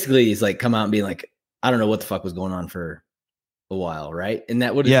 he basically is like come out and being like, I don't know what the fuck was going on for a while. Right. And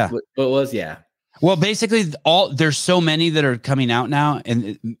that what it was. Yeah. Well, basically there's so many that are coming out now,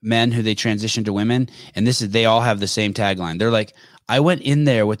 and men who they transition to women. And they all have the same tagline. They're like, I went in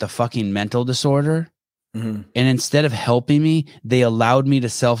there with a fucking mental disorder, and instead of helping me, they allowed me to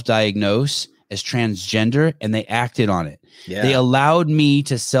self-diagnose as transgender, and they acted on it. Yeah. They allowed me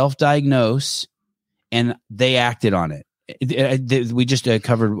to self-diagnose, and they acted on it. We just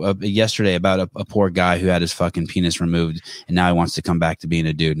covered yesterday about a poor guy who had his fucking penis removed, and now he wants to come back to being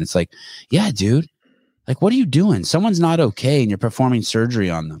a dude. And it's like, yeah, dude, like, what are you doing? Someone's not okay, and you're performing surgery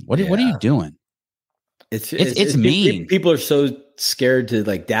on them. What are you doing? It's mean. People are so scared to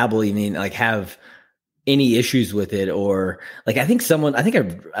like dabble, like have any issues with it, or like I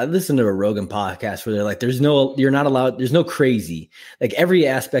listened to a Rogan podcast where they're like, you're not allowed. There's no crazy. Like every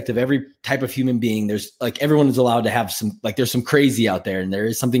aspect of every type of human being, there's like everyone is allowed to have some. Like there's some crazy out there, and there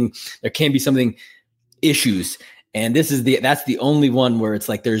can be something issues, and that's the only one where it's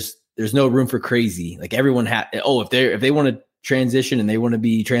like there's no room for crazy. Like everyone if they want to transition and they want to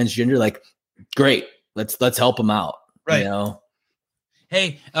be transgender, like great. Let's help them out. Right.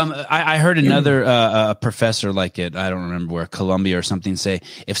 Hey, I heard another professor like it. I don't remember where, Columbia or something, say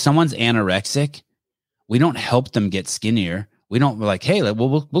if someone's anorexic, we don't help them get skinnier. We don't like, hey,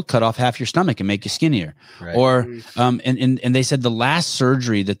 we'll cut off half your stomach and make you skinnier. Right. Or and they said the last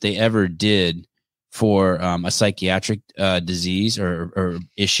surgery that they ever did for a psychiatric disease or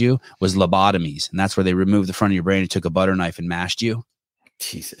issue was lobotomies, and that's where they removed the front of your brain and took a butter knife and mashed you.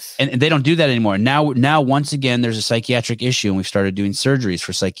 Jesus. And they don't do that anymore. Now, once again, there's a psychiatric issue, and we've started doing surgeries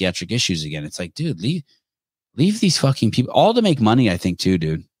for psychiatric issues again. It's like, dude, leave these fucking people, all to make money, I think, too,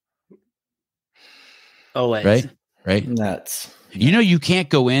 dude. Always. Right. Nuts. You can't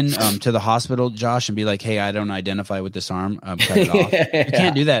go in to the hospital, Josh, and be like, hey, I don't identify with this arm. Cut it off. You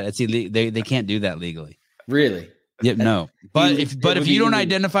can't do that. It's they can't do that legally. Really? Yep, no. But if you don't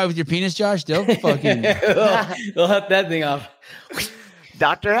identify with your penis, Josh, they'll fucking they'll have that thing off.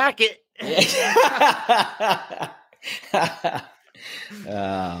 Dr. Hackett.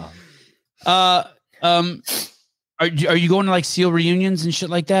 Are you going to like SEAL reunions and shit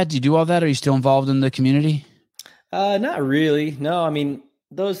like that? Do you do all that? Are you still involved in the community? Not really. No, I mean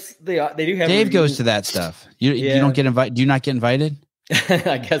those they do have. Dave reunions. Goes to that stuff. You don't get invited. Do you not get invited?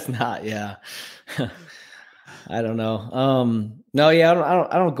 I guess not. Yeah. I don't know. No, yeah,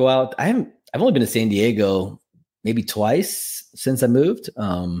 I don't go out. I've only been to San Diego maybe twice since I moved.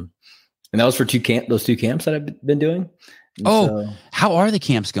 And that was for those two camps that I've been doing. And how are the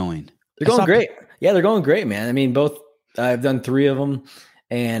camps going? They're going great. Yeah, they're going great, man. I mean, I've done 3 of them,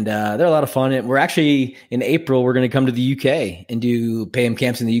 and they're a lot of fun. And we're actually in April, we're going to come to the UK and do PAM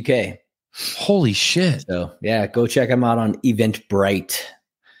camps in the UK. Holy shit. So yeah, go check them out on Eventbrite.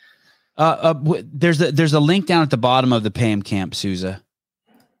 There's a link down at the bottom of the PAM camp, Souza.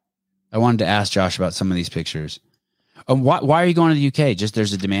 I wanted to ask Josh about some of these pictures. Why are you going to the UK? Just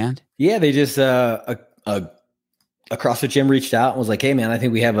there's a demand? Yeah, they just a CrossFit gym reached out and was like, "Hey, man, I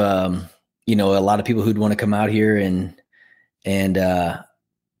think we have a lot of people who'd want to come out here and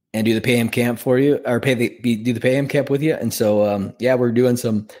do the PAM camp for you, or do the PAM camp with you." And so we're going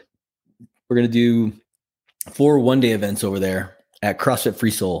to do 4 one-day events over there at CrossFit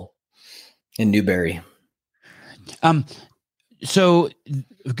Free Soul in Newbury. So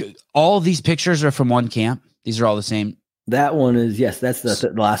all of these pictures are from one camp. These are all the same. That one is, yes, that's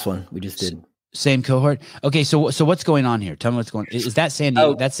the last one we just did. Same cohort. Okay. So what's going on here? Tell me what's going on. Is that San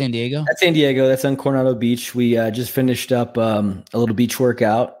Diego? That's San Diego? That's San Diego. That's on Coronado Beach. We just finished up a little beach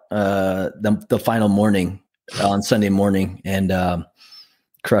workout the final morning on Sunday morning. And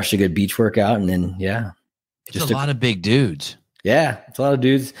crush a good beach workout, and then It's just a lot of big dudes. Yeah, it's a lot of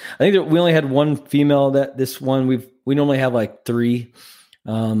dudes. I think that we only had one female. That this one we normally have like 3.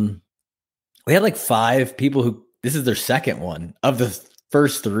 We had like 5 people who this is their second one of the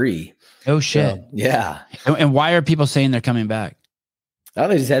first 3. Oh shit! So, yeah. And why are people saying they're coming back? Oh,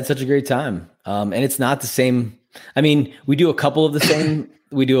 they just had such a great time. And it's not the same. I mean, we do a couple of the same.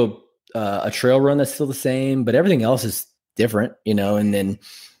 We do a trail run that's still the same, but everything else is different, you know. And then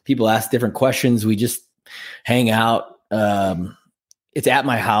people ask different questions. We just hang out. It's at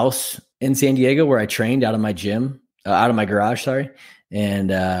my house in San Diego where I trained out of my gym, out of my garage. Sorry.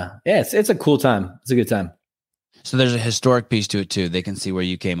 And it's a cool time. It's a good time. So there's a historic piece to it too. They can see where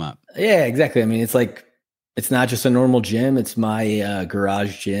you came up. Yeah, exactly. I mean, it's like, it's not just a normal gym. It's my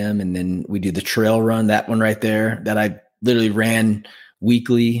garage gym. And then we do the trail run, that one right there that I literally ran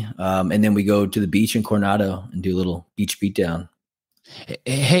weekly. And then we go to the beach in Coronado and do a little beach beat down.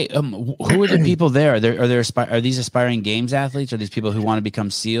 Hey, who are the people there? Are these aspiring games athletes? Are these people who want to become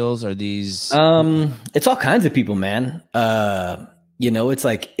SEALs? Are these? It's all kinds of people, man. You know, it's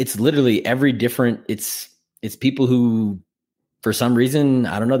like, it's literally every different, it's people who, for some reason,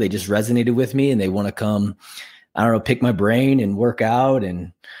 I don't know, they just resonated with me and they want to come, I don't know, pick my brain and work out.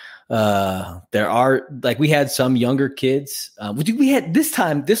 And there are, like, we had some younger kids. We had this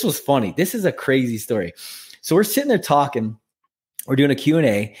time, this was funny. This is a crazy story. So we're sitting there talking, we're doing a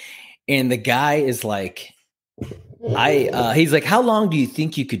Q&A, and the guy is like, he's like, how long do you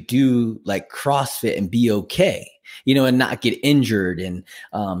think you could do like CrossFit and be okay? You know, and not get injured, and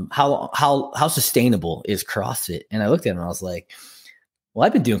how sustainable is CrossFit? And I looked at him and I was like, well,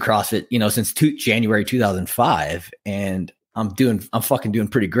 I've been doing CrossFit, you know, since January 2005, and I'm fucking doing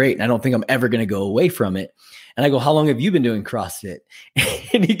pretty great. And I don't think I'm ever going to go away from it. And I go, how long have you been doing CrossFit?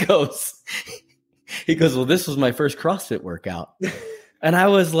 And he goes, well, this was my first CrossFit workout. And I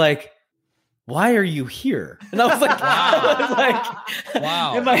was like, why are you here? And I was like,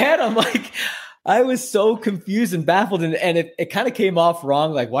 wow. In my head, I'm like, I was so confused and baffled, and it kind of came off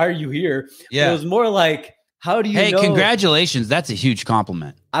wrong. Like, why are you here? Yeah. But it was more like, how do you know? Hey, congratulations. That's a huge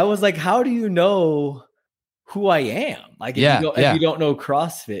compliment. I was like, how do you know who I am? Like, if you don't know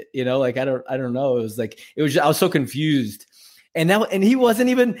CrossFit, you know, like, I don't know. It was I was so confused. And he wasn't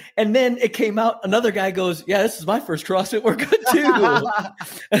even, and then it came out, another guy goes, yeah, this is my first CrossFit workout too.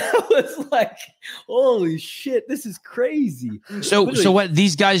 And I was like, holy shit, this is crazy. So what,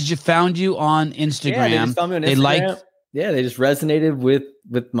 these guys just found you on Instagram. Yeah, they just found me on Instagram. They just resonated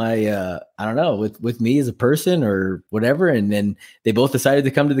with my, I don't know, with me as a person or whatever. And then they both decided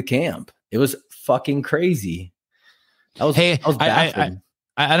to come to the camp. It was fucking crazy. I was baffled.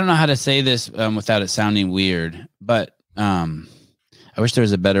 I don't know how to say this without it sounding weird, but I wish there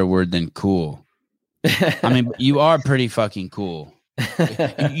was a better word than cool. I mean, you are pretty fucking cool.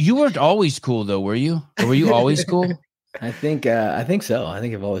 You weren't always cool though, were you? Or were you always cool? I think so. I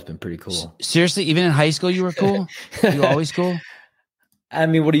think I've always been pretty cool. Seriously, even in high school, you were cool? You always cool? I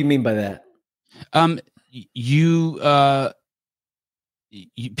mean, what do you mean by that?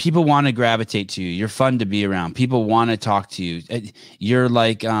 People want to gravitate to you. You're fun to be around. People want to talk to you. You're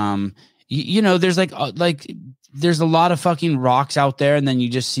like, you know, there's there's a lot of fucking rocks out there, and then you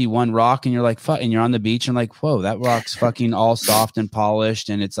just see one rock and you're like, fuck, and you're on the beach and like, whoa, that rock's fucking all soft and polished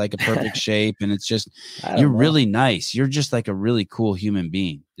and it's like a perfect shape, and it's just, you're really nice. You're just like a really cool human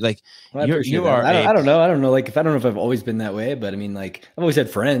being. Like, well, you are. I don't know. Like, I don't know if I've always been that way, but I mean, like, I've always had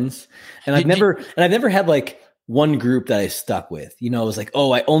friends, and I've never had like one group that I stuck with. You know, it was like,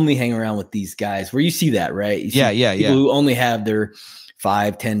 oh, I only hang around with these guys. Where you see that, right? You see people who only have their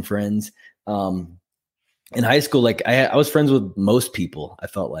 5-10 friends. In high school, like I was friends with most people, I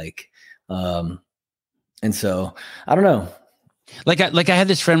felt like. And so I don't know. Like I had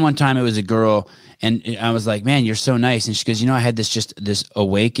this friend one time, it was a girl, and I was like, man, you're so nice. And she goes, you know, I had this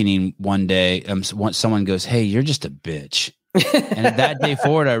awakening one day. Someone goes, hey, you're just a bitch. And that day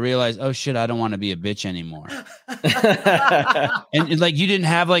forward, I realized, oh shit, I don't want to be a bitch anymore. And like, you didn't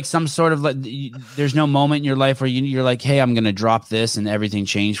have like some sort of like, there's no moment in your life where you're like, hey, I'm going to drop this and everything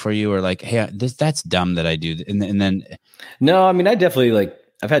changed for you, or like, hey, that's dumb that I do. And then, no, I mean, I definitely like,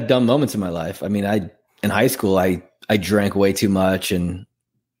 I've had dumb moments in my life. I mean, in high school, I drank way too much and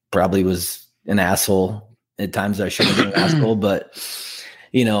probably was an asshole at times. I shouldn't have been an asshole, but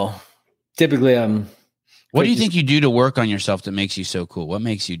you know, typically what do you think you do to work on yourself that makes you so cool? What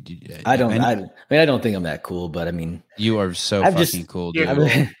makes you do? I don't think I'm that cool, but I mean, you are so cool, dude.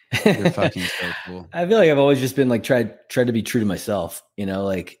 You're fucking so cool. I feel like I've always just been like tried to be true to myself, you know,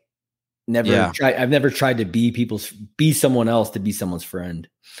 like I've never tried to be someone else to be someone's friend.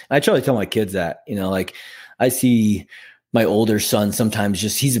 And I try to tell my kids that, you know, like I see my older son sometimes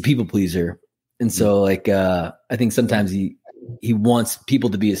he's a people pleaser. And so like, I think sometimes he wants people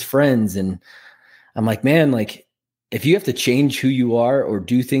to be his friends. And I'm like, man, like if you have to change who you are or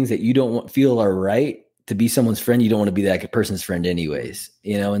do things that you don't feel are right to be someone's friend, you don't want to be that person's friend anyways,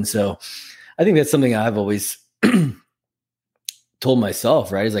 you know? And so I think that's something I've always told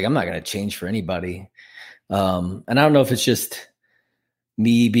myself, right? It's like, I'm not going to change for anybody. And I don't know if it's just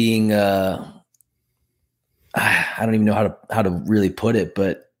me being, I don't even know how to really put it,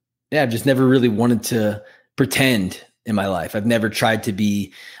 but yeah, I've just never really wanted to pretend in my life. I've never tried to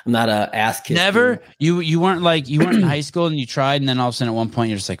be, I'm not a ass kid. Never? You weren't in high school and you tried, and then all of a sudden at one point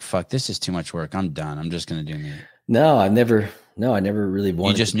you're just like, fuck, this is too much work. I'm done. I'm just going to do me. No, I never really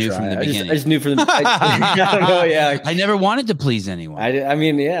wanted. You just knew from the beginning. I just knew from the I don't know. Yeah. I never wanted to please anyone. I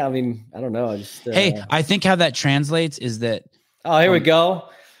mean, I don't know. I just, hey, I think how that translates is that. Oh, here we go.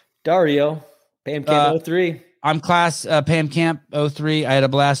 Dario, Pam Camp 03. I'm class Pam Camp 03. I had a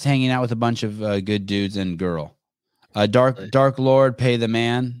blast hanging out with a bunch of good dudes and girl. Dark Lord, pay the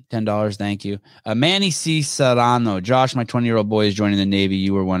man, $10. Thank you. Manny C. Serrano. Josh, my 20-year-old boy is joining the Navy.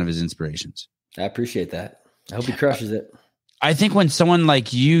 You were one of his inspirations. I appreciate that. I hope he crushes it. I think when someone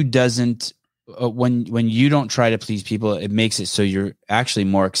like you doesn't, when you don't try to please people, it makes it so you're actually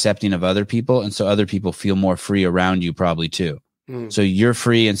more accepting of other people. And so other people feel more free around you probably too. So you're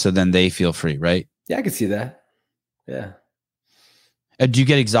free. And so then they feel free, right? Yeah, I can see that. Yeah. Do you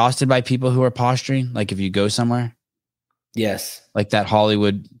get exhausted by people who are posturing? Like if you go somewhere? Yes. Like that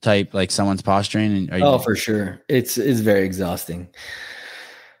Hollywood type, like someone's posturing. And for sure. It's very exhausting.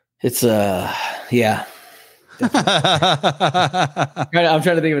 It's yeah. I'm trying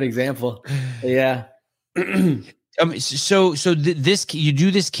to think of an example. Yeah. So this you do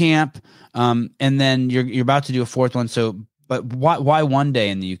this camp, and then you're about to do a fourth one. So, but why one day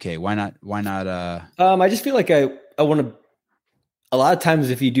in the UK? Why not? I just feel like I want to. A lot of times,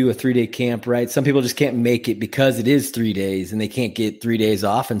 if you do a 3-day camp, right? Some people just can't make it because it is 3 days and they can't get 3 days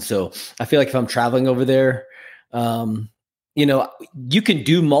off. And so I feel like if I'm traveling over there, you can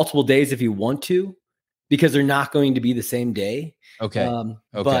do multiple days if you want to, because they're not going to be the same day. Okay.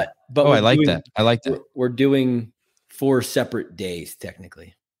 But I like that. I like that. We're doing 4 separate days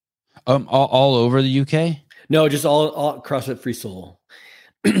technically. All over the UK? No, just all CrossFit Free Soul.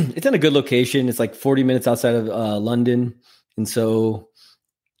 It's in a good location. It's like 40 minutes outside of London. And so,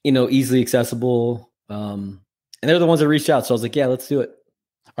 easily accessible. And they're the ones that reached out. So I was like, yeah, let's do it.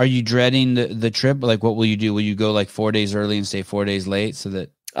 Are you dreading the trip? Like, what will you do? Will you go like 4 days early and stay 4 days late so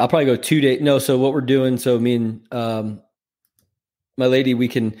that? I'll probably go 2 days. No. So what we're doing, so me and my lady, we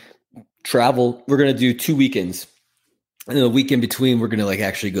can travel. We're going to do 2 weekends. And then the week in between, we're going to like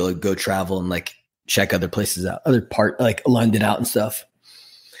actually go travel and like check other places out, like London out and stuff.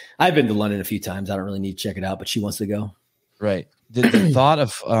 I've been to London a few times. I don't really need to check it out, but she wants to go. Right. The thought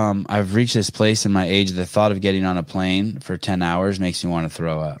of I've reached this place in my age, the thought of getting on a plane for 10 hours makes me want to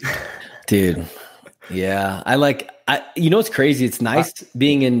throw up. Dude. Yeah. It's crazy. It's nice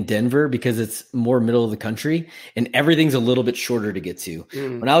being in Denver because it's more middle of the country and everything's a little bit shorter to get to.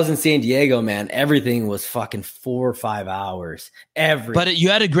 When I was in San Diego, man, everything was fucking 4 or 5 hours. But you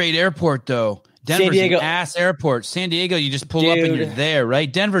had a great airport though. Denver's an ass airport. San Diego, you just pull up and you're there,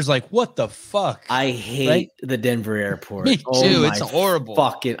 right? Denver's like, what the fuck? I hate the Denver airport. Me too. It's horrible.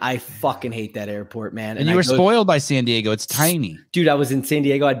 I fucking hate that airport, man. And you were spoiled by San Diego. It's tiny. Dude, I was in San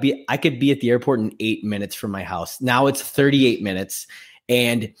Diego. I could be at the airport in 8 minutes from my house. Now it's 38 minutes.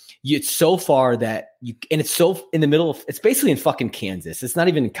 And it's so far and it's so in the middle of, it's basically in fucking Kansas. It's not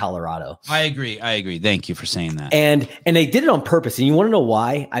even in Colorado. I agree. Thank you for saying that. And they did it on purpose. And you want to know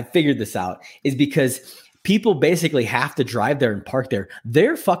why? I figured this out is because people basically have to drive there and park there.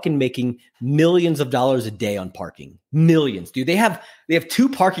 They're fucking making millions of dollars a day on parking. Millions, dude. They have 2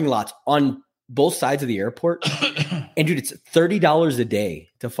 parking lots on both sides of the airport. And dude, it's $30 a day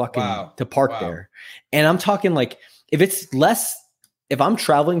to park there. And I'm talking like, if I'm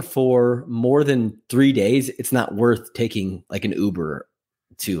traveling for more than 3 days, it's not worth taking like an Uber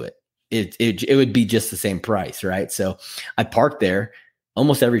to it. It would be just the same price, right? So I parked there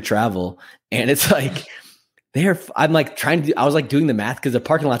almost every travel, and it's like I'm like I was like doing the math because the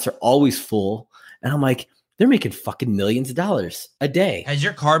parking lots are always full, and I'm like, they're making fucking millions of dollars a day. Has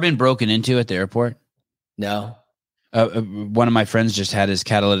your car been broken into at the airport? No. One of my friends just had his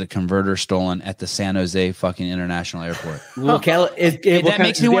catalytic converter stolen at the San Jose fucking International Airport. Well, that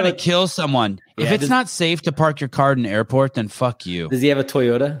makes me want to kill someone. Yeah, if it's not safe to park your car in an airport, then fuck you. Does he have a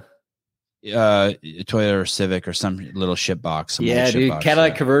Toyota? Toyota or Civic or some little ship box. Yeah, dude.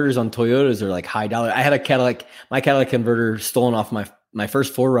 Catalytic converters on Toyotas are like high dollar. I had my Cadillac converter stolen off my my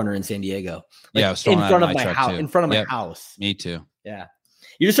first 4Runner in San Diego. Yeah, I was throwing in that front in of my my truck, house. too. In front of my Yep. house. Me too. Yeah.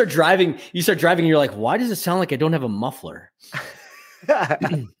 You just start driving. And you're like, why does it sound like I don't have a muffler?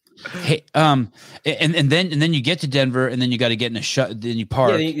 Hey, and then you get to Denver, and then you got to get in a then you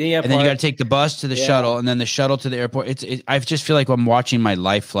park, and then you got to take the bus to the shuttle, and then the shuttle to the airport. I just feel like I'm watching my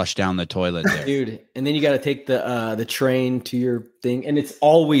life flush down the toilet there. Dude. And then you got to take the train to your thing, and it's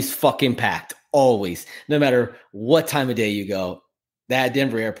always fucking packed. Always, no matter what time of day you go. That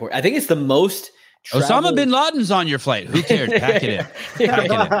Denver airport, I think it's the most. Osama bin Laden's on your flight. Who cares? Pack it in.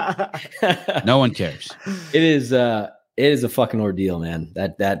 Pack it in. No one cares. It is a fucking ordeal, man.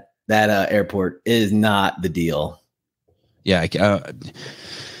 That airport is not the deal. Yeah.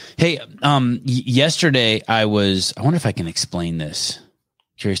 Hey, yesterday I wonder if I can explain this.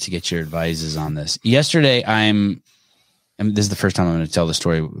 Curious to get your advices on this. Yesterday this is the first time I'm going to tell the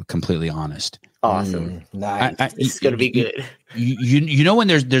story completely honest. Awesome. Nice. It's going to be good. You know when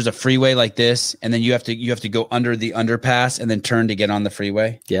there's a freeway like this, and then you have to go under the underpass and then turn to get on the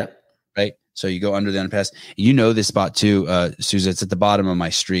freeway. Yeah. Right. So you go under the underpass. You know this spot too, Susan. It's at the bottom of my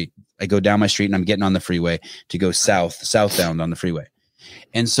street. I go down my street and I'm getting on the freeway to go southbound on the freeway.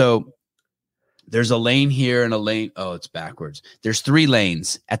 And so there's a lane here and a lane. Oh, it's backwards. There's 3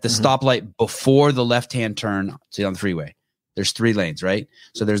 lanes at the stoplight before the left-hand turn to on the freeway. There's 3 lanes, right?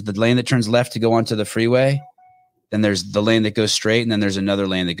 So there's the lane that turns left to go onto the freeway. Then there's the lane that goes straight. And then there's another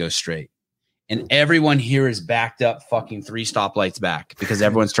lane that goes straight. And everyone here is backed up fucking 3 stoplights back because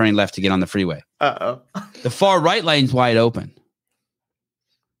everyone's turning left to get on the freeway. Uh-oh. The far right lane's wide open.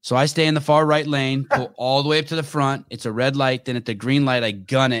 So I stay in the far right lane, pull all the way up to the front. It's a red light. Then at the green light, I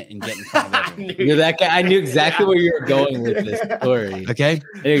gun it and get in front of everyone. You're that guy. I knew exactly where you were going with this story. Okay?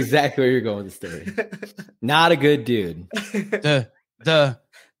 I knew exactly where you're going with the story. Not a good dude.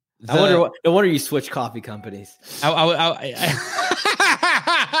 No wonder you switch coffee companies.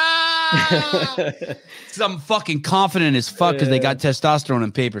 I'm fucking confident as fuck because they got testosterone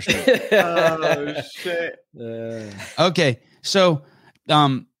and paper street. Oh shit. Okay, so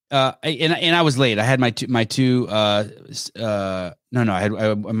I was late. I had my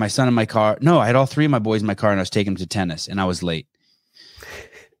son in my car. No, I had all 3 of my boys in my car, and I was taking them to tennis, and I was late.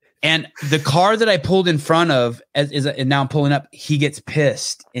 And the car that I pulled in front of, and now I'm pulling up, he gets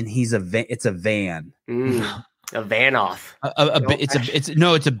pissed, and it's a van. A van off.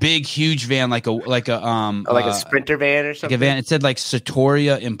 It's a big, huge van, like a Sprinter van or something. Like a van. It said like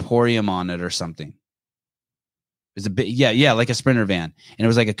Satoria Emporium on it or something. It's a bit, like a Sprinter van, and it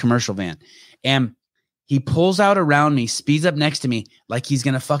was like a commercial van. And he pulls out around me, speeds up next to me, like he's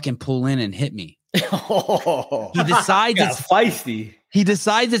gonna fucking pull in and hit me. He decides it's feisty. He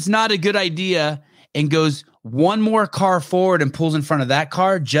decides it's not a good idea and goes one more car forward and pulls in front of that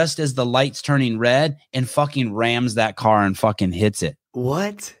car just as the light's turning red and fucking rams that car and fucking hits it.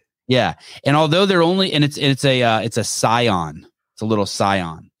 What? Yeah. And although they're only, and it's a Scion. It's a little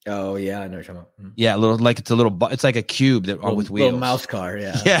Scion. Oh yeah, I know what you're talking about. Yeah, it's like a cube with wheels. Little mouse car,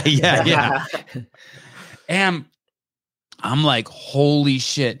 yeah. Yeah. And I'm like, holy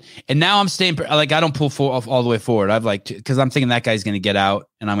shit. And now I'm staying, like, I don't pull all the way forward. I've like, because I'm thinking that guy's going to get out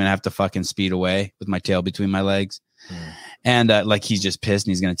and I'm going to have to fucking speed away with my tail between my legs. And like, he's just pissed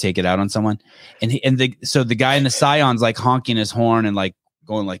and he's going to take it out on someone. So the guy in the Scion's like honking his horn and like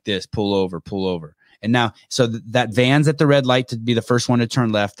going like this, pull over. And now, so that van's at the red light to be the first one to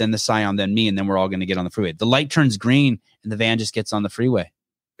turn left, then the Scion, then me, and then we're all going to get on the freeway. The light turns green and the van just gets on the freeway.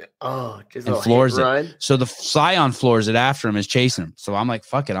 Oh, just and floors it. So the Scion floors it after him, is chasing him. So I'm like,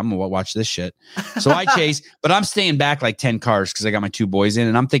 fuck it, I'm gonna watch this shit. So I chase, but I'm staying back like 10 cars because I got my 2 boys in,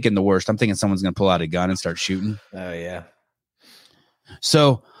 and I'm thinking the worst. I'm thinking someone's gonna pull out a gun and start shooting. Oh yeah.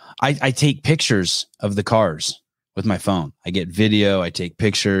 So I take pictures of the cars with my phone. I get video. I take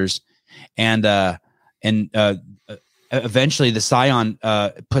pictures, and eventually the Scion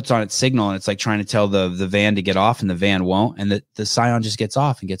puts on its signal, and it's like trying to tell the van to get off, and the van won't. And the Scion just gets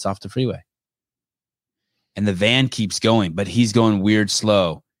off and gets off the freeway. And the van keeps going, but he's going weird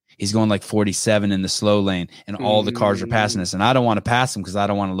slow. He's going like 47 in the slow lane, and all the cars are passing us. And I don't want to pass him because I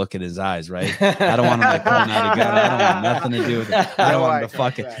don't want to look at his eyes, right? I don't want him like pulling out a gun. I don't want nothing to do with it. I don't want him to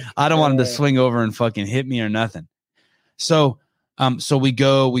fucking, I don't want him to swing over and fucking hit me or nothing. So we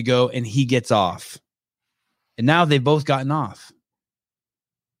go, and he gets off. And now they've both gotten off.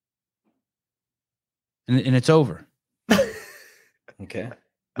 And it's over. Okay.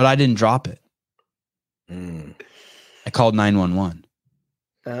 But I didn't drop it. I I called 911.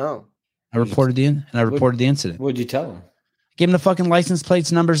 Oh. I reported the incident. What'd you tell him? I gave him the fucking license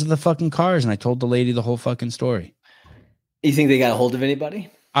plates, numbers of the fucking cars, and I told the lady the whole fucking story. You think they got a hold of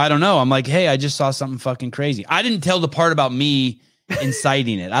anybody? I don't know. I'm like, hey, I just saw something fucking crazy. I didn't tell the part about me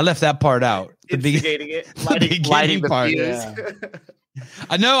inciting it. I left that part out. Instigating it, beginning lighting the part, fuse.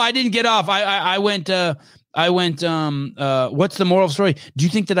 yeah. No, I didn't get off. I went. What's the moral of the story? Do you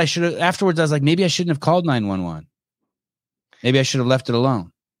think that I should have? Afterwards, I was like, maybe I shouldn't have called 911. Maybe I should have left it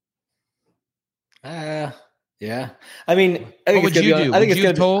alone. Yeah. I mean, I think What would you do? I think Would you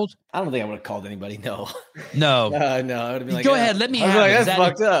have told? I don't think I would have called anybody. No. No. No. I would have been like, Go ahead. Let me I was have like, it. Is that's that-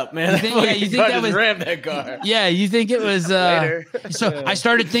 fucked up, man. You think- yeah, you think that was- rammed that car? Yeah, you think it was Later. so I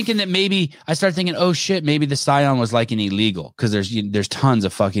started thinking that oh shit, maybe the Scion was like an illegal because there's tons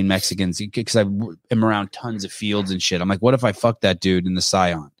of fucking Mexicans because I am around tons of fields and shit. I'm like, what if I fucked that dude in the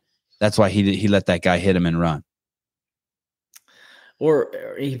Scion? That's why he let that guy hit him and run. Or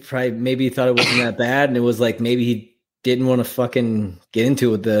he probably maybe thought it wasn't that bad, and it was like maybe he didn't want to fucking get into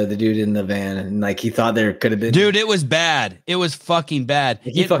it with the dude in the van, and like he thought there could have been. Dude, it was bad. It was fucking bad.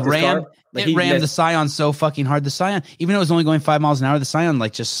 Like, he It fucked his rammed. car? Like, It he rammed the missed- Scion so fucking hard. The Scion, even though it was only going 5 miles an hour, the Scion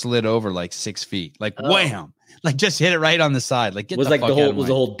like just slid over like 6 feet, like Oh. wham, like just hit it right on the side. Like get was the like fuck the out whole of was my-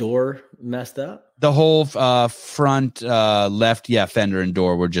 the whole door messed up. the whole front left fender and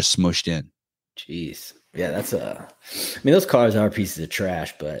door were just smushed in. Jeez. Yeah, that's I mean, those cars are pieces of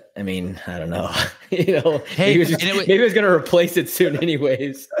trash, but I mean, I don't know. You know, Hey, maybe and it was- maybe he was gonna replace it soon,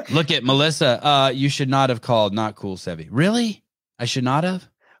 anyways. Look at Melissa. You should not have called. Not cool, Sevy. Really? I should not have.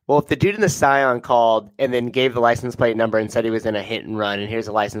 Well, if the dude in the Scion called and then gave the license plate number and said he was in a hit and run, and here's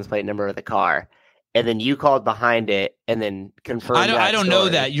the license plate number of the car, and then you called behind it and then confirmed. I don't know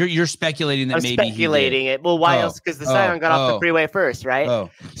story. that. You're speculating that I'm maybe speculating it. Well, why Oh, else? Because the Scion got off the freeway first, right? Oh,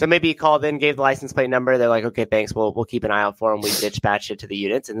 So maybe he called in, gave the license plate number. They're like, okay, thanks. We'll keep an eye out for him. We dispatched it to the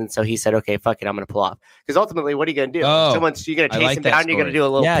units. And then so he said, okay, fuck it. I'm going to pull off. Because ultimately, what are you going to do? Oh, You're going to I chase like him that down. You're going to story. do a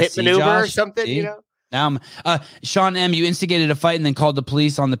little Yeah, pit see, maneuver or Josh? something, See? you know? now Sean M. You instigated a fight and then called the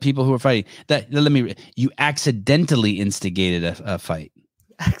police on the people who were fighting. You accidentally instigated a fight.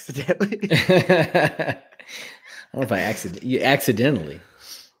 Accidentally. I don't know if you accidentally.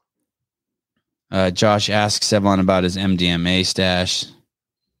 Josh asked Sevlon about his MDMA stash.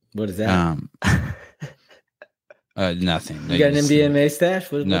 What is that? Nothing. You got an MDMA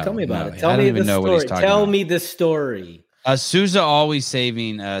stash? No, tell me about no, it. Tell I don't me even the know what he's story. talking Tell about. me the story. Souza always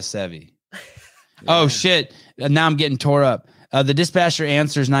saving Sevy. Oh shit! Now I'm getting tore up. The dispatcher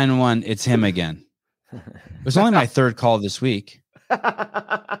answers 911. It's him again. It was only my third call this week.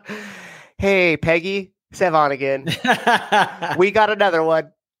 Hey, Peggy. Sevon again. We got another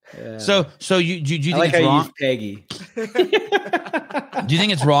one. Yeah. So do you I think like it's how you wrong? use Peggy. Do you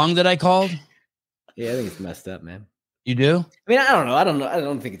think it's wrong that I called? Yeah, I think it's messed up, man. You do? I mean, I don't know. I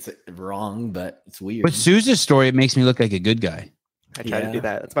don't think it's wrong, but it's weird. With Souza's story, it makes me look like a good guy. I try to Yeah. do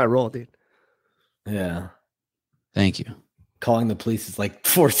that. That's my role, dude. Yeah. Thank you. Calling the police is like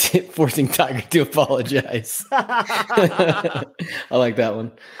forcing Tiger to apologize. I like that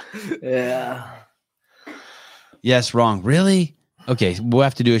one. Yeah. Yes, wrong. Really? Okay, we'll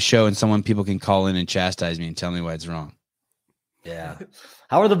have to do a show and people can call in and chastise me and tell me why it's wrong. Yeah.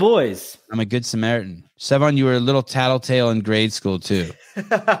 How are the boys? I'm a good Samaritan. Sevon, you were a little tattletale in grade school too.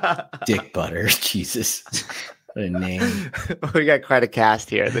 Dick Butter. Jesus. What a name. We got quite a cast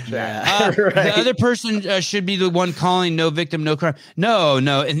here in the chat. The other person should be the one calling. No victim, no crime. No. And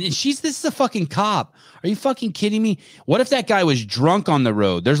this is a fucking cop. Are you fucking kidding me? What if that guy was drunk on the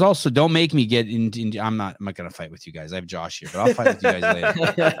road? There's also, don't make me get into I'm not going to fight with you guys. I have Josh here, but I'll fight with you guys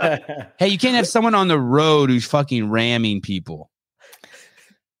later. Hey, you can't have someone on the road who's fucking ramming people.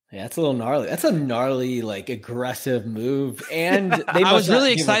 Yeah, that's a little gnarly. That's a gnarly, like aggressive move. And they I was must not really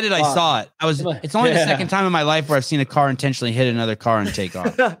give a excited. I fuck. saw it. It's only the Yeah. second time in my life where I've seen a car intentionally hit another car and take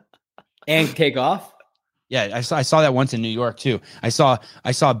off. And take off. Yeah, I saw that once in New York too. I saw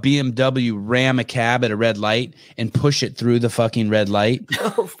BMW ram a cab at a red light and push it through the fucking red light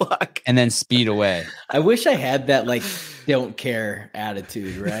Oh, fuck. and then speed away. I wish I had that like don't care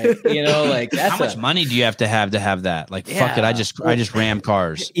attitude, right? You know, like that's How much money do you have that? Like, fuck it, Yeah. I just ram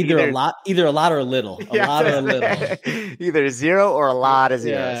cars. either a lot or a little. A lot or a little. Either zero or a lot of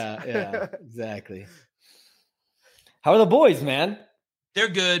zeros. Yeah, exactly. How are the boys, man? They're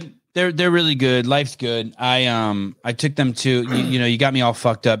good. They're really good. Life's good. I took them to you got me all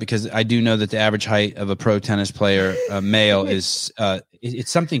fucked up because I do know that the average height of a pro tennis player male is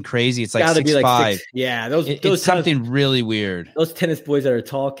it's something crazy. It's like Gotta be 6'5". like 6. Yeah, those It's something really weird. Those tennis boys that are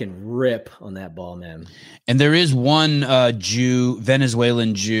tall can rip on that ball, man. And there is one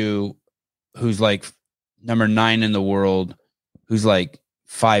Venezuelan Jew, who's like number 9 in the world, who's like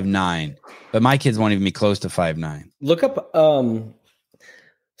 5'9", but my kids won't even be close to 5'9". Look up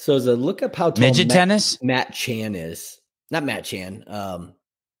look up how tall Midget tennis. Matt Chan is. Not Matt Chan.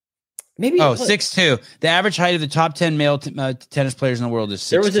 Maybe. Oh, 6'2". The average height of the top 10 male tennis players in the world is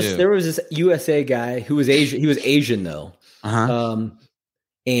 6'2". There was this USA guy who was Asian. He was Asian though. Uh-huh.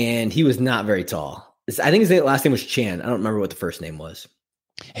 And he was not very tall. I think his last name was Chan. I don't remember what the first name was.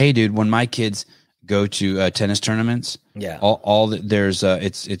 Hey, dude, when my kids go to tennis tournaments,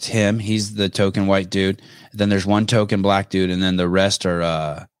 it's him. He's the token white dude. Then there's one token black dude, and then the rest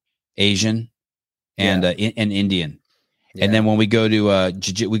are Asian and Indian. Yeah. And then when we go to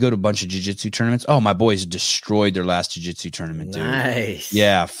we go to a bunch of jiu-jitsu tournaments. Oh, my boys destroyed their last jiu-jitsu tournament, dude. Nice.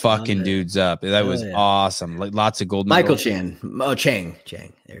 Yeah, fucking dudes up. That was awesome. Like lots of gold medals. Michael Chang.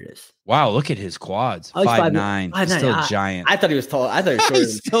 There it is. Wow, look at his quads. 5'9". Still a giant. I thought he was tall. I thought he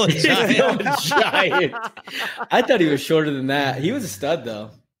was shorter. He's still a giant. I thought he was shorter than that. He was a stud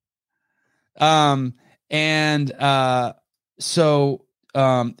though. And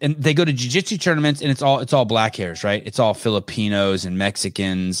they go to jiu-jitsu tournaments, and it's all black hairs, right? It's all Filipinos and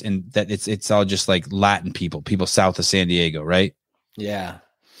Mexicans, and that it's all just like Latin people south of San Diego, right? Yeah.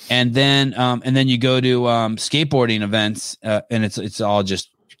 And then you go to skateboarding events, and it's all just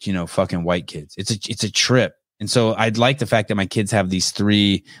fucking white kids. It's a trip, and so I'd like the fact that my kids have these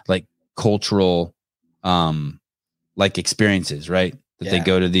three like cultural like experiences, right? That they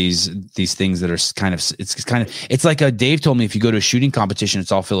go to these things that are it's like Dave told me, if you go to a shooting competition,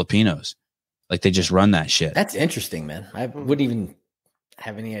 it's all Filipinos. Like they just run that shit. That's interesting, man. I wouldn't even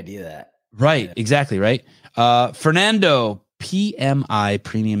have any idea of that. Right. Yeah. Exactly. Right. Fernando, PMI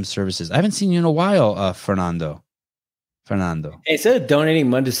Premium Services. I haven't seen you in a while, Fernando. Hey, instead of donating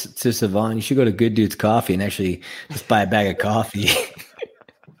money to Savon, you should go to Good Dude's Coffee and actually just buy a bag of coffee.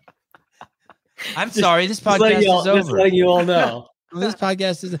 I'm sorry. This podcast is over. Just letting you all know. This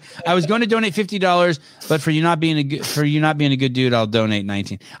podcast is. I was going to donate $50, but for you not being a good dude, I'll donate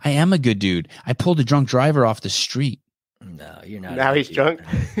 $19. I am a good dude. I pulled a drunk driver off the street. No, you're not. Now he's drunk.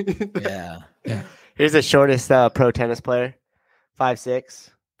 Yeah. Here's the shortest pro tennis player, 5'6".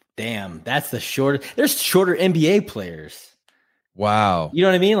 Damn, that's the shortest. There's shorter NBA players. Wow. You know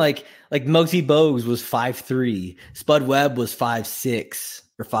what I mean? Like Muggsy Bogues was 5'3". Spud Webb was 5'6"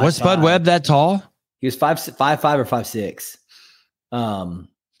 or 5'5". Was Spud Webb that tall? He was 5'5" or 5'6".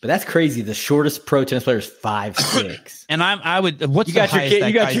 But that's crazy. The shortest pro tennis player is 5'6". And I would. What's you got your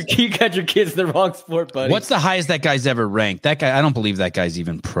kid? You got your kids in the wrong sport, buddy. What's the highest that guy's ever ranked? That guy. I don't believe that guy's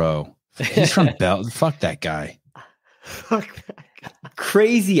even pro. He's from Bell. Fuck that guy. Fuck that guy.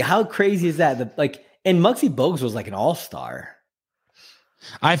 Crazy. How crazy is that? And Muggsy Bogues was like an all-star.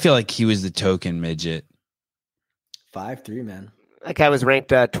 I feel like he was the token midget. 5'3", man. That guy was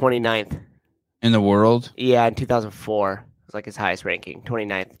ranked 29th in the world. Yeah, in 2004. It's like his highest ranking,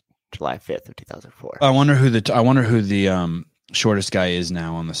 29th, July 5th of 2004. I wonder who the shortest guy is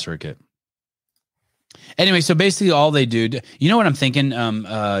now on the circuit. Anyway, so basically all they do, you know what I'm thinking,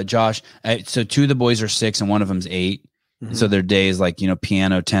 Josh? So two of the boys are 6 and one of them's 8. Mm-hmm. So their day is like,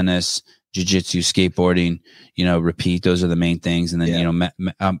 piano, tennis, jiu-jitsu, skateboarding, repeat. Those are the main things. And then,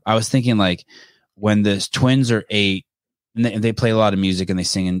 I was thinking like when the twins are 8 and they play a lot of music and they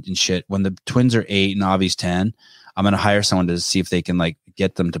sing and shit. When the twins are 8 and Avi's 10, I'm going to hire someone to see if they can like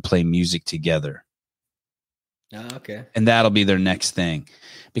get them to play music together. Oh, okay. And that'll be their next thing,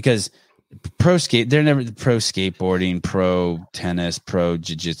 because they're never pro skateboarding, pro tennis, pro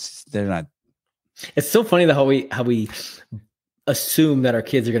jiu-jitsu. They're not. It's so funny how we assume that our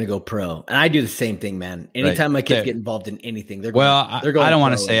kids are going to go pro. And I do the same thing, man. Anytime my kids get involved in anything, they're going I don't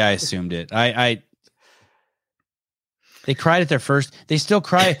want to say I assumed it. They cried at their first. They still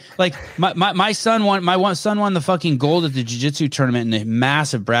cry. Like my son won. My son won the fucking gold at the jiu-jitsu tournament in a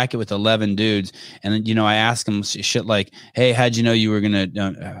massive bracket with 11 dudes. And then, I asked him shit like, "Hey, how'd you know you were gonna?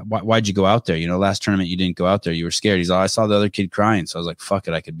 Why'd you go out there? Last tournament you didn't go out there. You were scared." He's like, "I saw the other kid crying, so I was like, fuck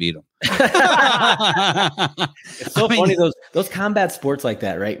it, I could beat him." It's so funny those combat sports like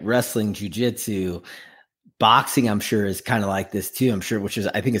that, right? Wrestling, jiu-jitsu, boxing. I'm sure is kind of like this too. I'm sure,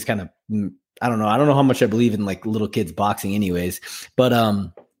 I think it's kind of. I don't know. I don't know how much I believe in like little kids boxing anyways, but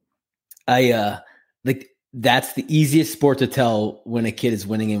that's the easiest sport to tell when a kid is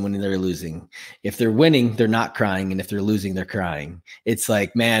winning and when they're losing. If they're winning, they're not crying. And if they're losing, they're crying. It's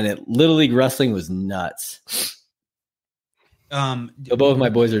like, man, Little League wrestling was nuts. Both of my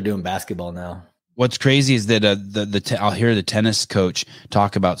boys are doing basketball now. What's crazy is that I'll hear the tennis coach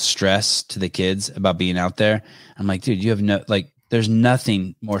talk about stress to the kids about being out there. I'm like, dude, you have there's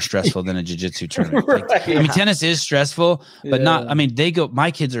nothing more stressful than a jiu-jitsu tournament. Right, I mean, tennis is stressful, but not, I mean, my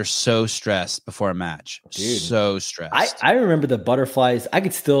kids are so stressed before a match. Dude, so stressed. I remember the butterflies. I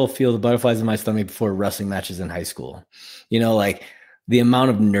could still feel the butterflies in my stomach before wrestling matches in high school. Like the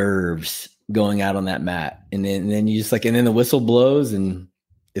amount of nerves going out on that mat. And then you just and then the whistle blows and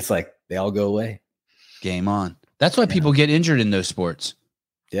it's like, they all go away. Game on. That's why people get injured in those sports.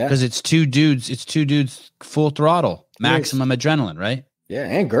 Yeah. Because it's two dudes full throttle, maximum adrenaline, right? Yeah,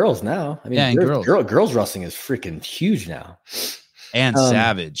 and girls now. I mean, and girls. Girls wrestling is freaking huge now. And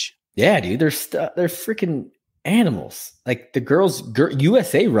savage. Yeah, dude, they're freaking animals. Like the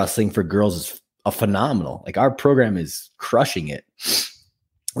USA wrestling for girls is a phenomenal. Like our program is crushing it.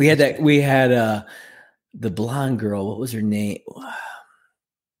 We had the blonde girl. What was her name?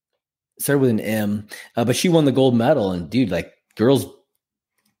 Started with an M, but she won the gold medal. And dude, like girls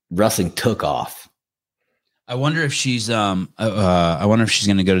wrestling took off. I wonder if she's going to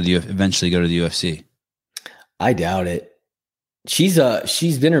eventually go to the UFC. I doubt it. She's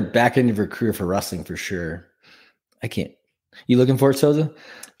been her back end of her career for wrestling for sure. I can't. You looking for it, Soza?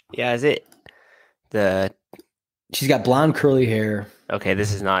 Yeah, is it the? She's got blonde curly hair. Okay,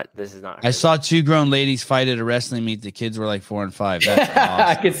 this is not. I saw two grown ladies fight at a wrestling meet. The kids were like 4 and 5. That's awesome.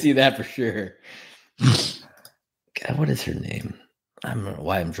 I could see that for sure. God, what is her name? I don't know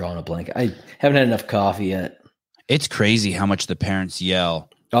why I'm drawing a blank. I haven't had enough coffee yet. It's crazy how much the parents yell.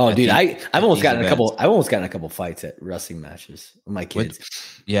 Oh, dude, I've almost gotten a couple fights at wrestling matches with my kids.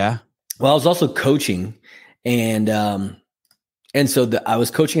 Yeah. Well, I was also coaching, and so I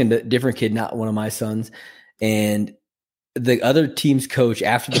was coaching a different kid, not one of my sons, and the other team's coach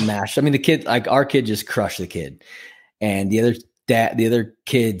after the match. I mean, the kid, like our kid, just crushed the kid, and the other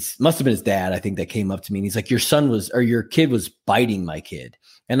kids must have been his dad. I think that came up to me, and he's like, your kid was biting my kid,"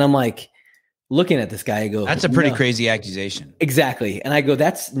 and I'm like, looking at this guy, I go, that's a pretty crazy accusation. Exactly. And I go,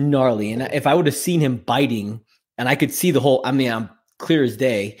 that's gnarly. And if I would have seen him biting and I could see I'm clear as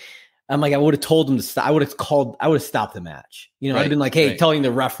day. I'm like, I would have told him to stop. I would have stopped the match. You know, I'd have been like, hey, telling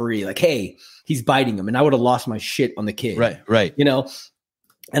the referee, like, hey, he's biting him. And I would have lost my shit on the kid. Right. You know?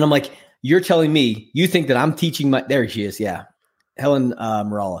 And I'm like, you're telling me, you think that I'm teaching there she is. Yeah. Helen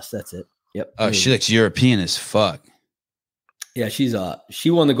Morales. That's it. Yep. Oh, she looks European as fuck. Yeah. She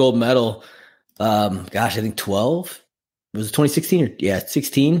won the gold medal. I think 12. Was it 2016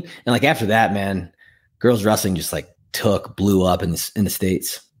 16? And like after that, man, girls wrestling just like blew up in the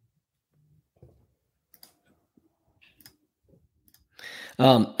States.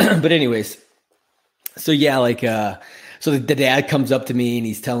 But anyways, so yeah, like so the dad comes up to me and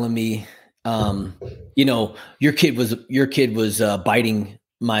he's telling me, you know, your kid was biting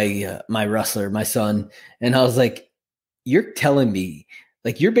my wrestler, my son, and I was like, you're telling me.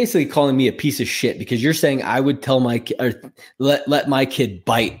 Like you're basically calling me a piece of shit because you're saying I would tell my kid or let my kid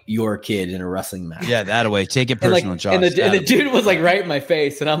bite your kid in a wrestling match. Yeah, that way. Take it personal, Josh. And the dude was like right in my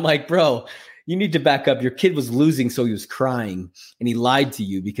face, and I'm like, bro, you need to back up. Your kid was losing, so he was crying, and he lied to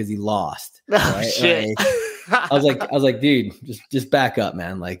you because he lost. Oh right? shit! I was like, dude, just back up,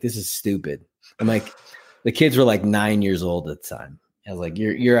 man. Like this is stupid. I'm like, the kids were like 9 years old at the time. I was like,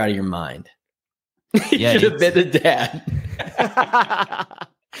 you're out of your mind. Yeah, should have been the dad.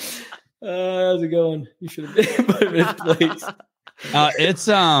 How's it going? You should have been put him in his place. I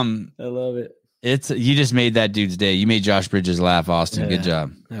love it. You just made that dude's day. You made Josh Bridges laugh, Austin. Good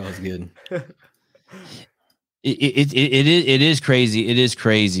job. That was good. It is crazy. It is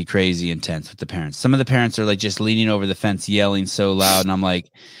crazy intense with the parents. Some of the parents are like just leaning over the fence, yelling so loud, and I'm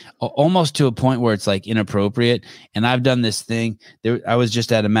like, almost to a point where it's like inappropriate. And I've done this thing. I was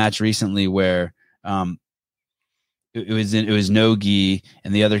just at a match recently where it was no gi,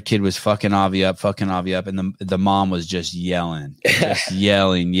 and the other kid was fucking Avi up, and the mom was just yelling,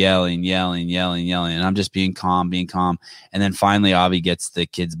 yelling, and I'm just being calm, and then finally Avi gets the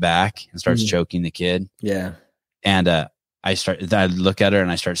kids back and starts choking the kid. Yeah, and I look at her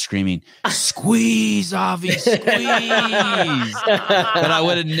and I start screaming, "Squeeze, Avi, squeeze!" But I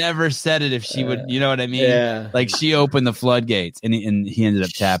would have never said it if she would. You know what I mean? Yeah. Like she opened the floodgates, and he ended up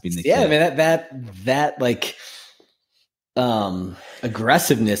tapping the kid. Yeah, man, that like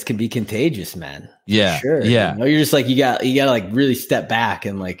aggressiveness can be contagious, man. Yeah, sure. Yeah, you know, you're just like you got to like really step back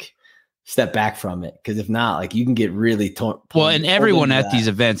from it, because if not, like you can get really torn. Well, and everyone at these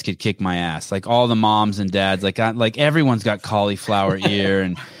events could kick my ass. Like all the moms and dads, like everyone's got cauliflower ear,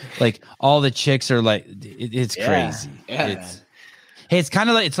 and like all the chicks are like, it's crazy. Yeah. It's kind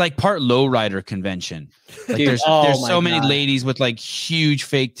of like it's like part lowrider convention. Like Dude, there's so many ladies with like huge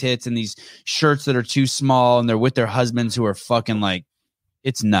fake tits and these shirts that are too small, and they're with their husbands who are fucking like,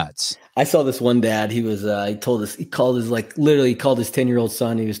 it's nuts. I saw this one dad. He was he called his 10-year-old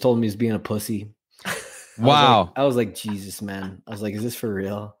son. He told him he was being a pussy. Wow. I was like, Jesus, man. I was like, is this for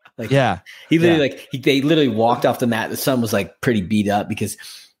real? Like, yeah. He literally they literally walked off the mat. The son was like pretty beat up because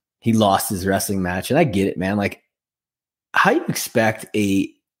he lost his wrestling match. And I get it, man. Like, how do you expect a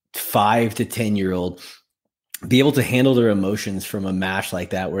 5 to 10-year-old be able to handle their emotions from a match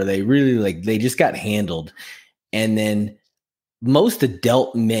like that, where they really like they just got handled, and then most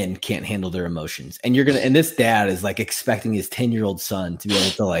adult men can't handle their emotions, and this dad is like expecting his 10-year-old son to be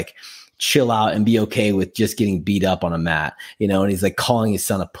able to like chill out and be okay with just getting beat up on a mat, and he's like calling his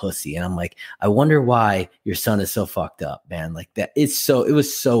son a pussy, and I'm like, I wonder why your son is so fucked up, man. Like that, it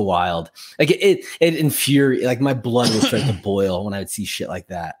was so wild. Like it infuriated, like my blood would start to boil when I would see shit like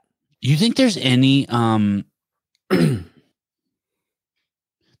that. You think there's any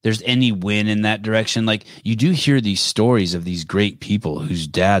there's any win in that direction? Like, you do hear these stories of these great people whose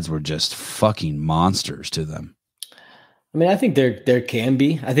dads were just fucking monsters to them. I mean, I think there can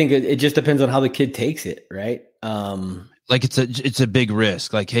be. I think it just depends on how the kid takes it, right? Like it's a big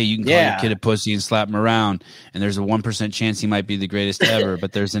risk. Like, hey, you can call your kid a pussy and slap him around, and there's a 1% chance he might be the greatest ever,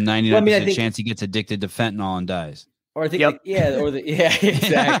 but there's a 99% chance he gets addicted to fentanyl and dies. Or I think, exactly,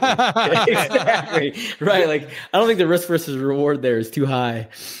 exactly, right. Like, I don't think the risk versus reward there is too high.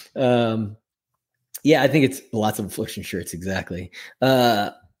 I think it's lots of affliction shirts. Exactly.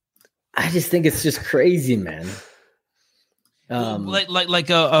 I just think it's just crazy, man. We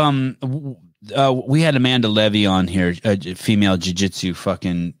had Amanda Levy on here, a female jiu-jitsu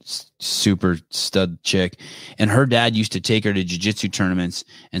fucking super stud chick, and her dad used to take her to jiu-jitsu tournaments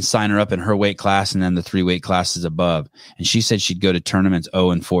and sign her up in her weight class and then the 3 weight classes above. And she said she'd go to tournaments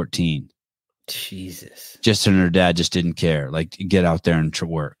 0-14. Jesus. Just and her dad just didn't care. Like, get out there and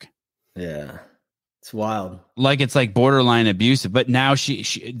work. Yeah. It's wild. Like, it's like borderline abusive. But now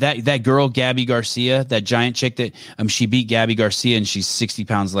that girl, Gabby Garcia, that giant chick that she beat Gabby Garcia, and she's 60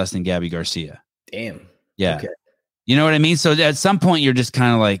 pounds less than Gabby Garcia. Damn. Yeah. Okay. You know what I mean? So at some point you're just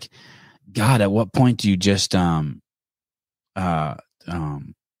kind of like, God, at what point do you just I've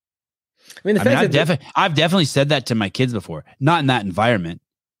definitely said that to my kids before. Not in that environment.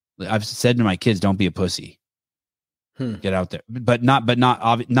 I've said to my kids, don't be a pussy. Get out there. But not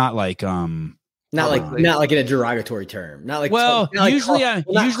like not like in a derogatory term. Not like, well, not usually like,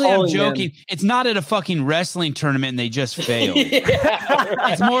 I'm joking. Them. It's not at a fucking wrestling tournament and they just failed.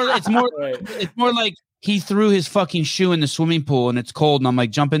 It's more like he threw his fucking shoe in the swimming pool and it's cold and I'm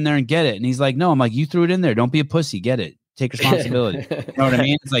like, jump in there and get it. And he's like, no, I'm like, you threw it in there. Don't be a pussy. Get it. Take responsibility. You know what I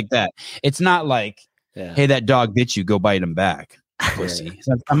mean? It's like that. It's not like, hey, that dog bit you. Go bite him back. Pussy.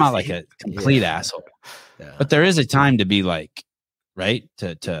 I'm not like a complete asshole. Yeah. But there is a time to be like, right?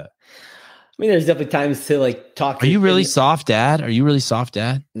 To I mean, there's definitely times to like talk. Are you really soft, Dad? Are you really soft,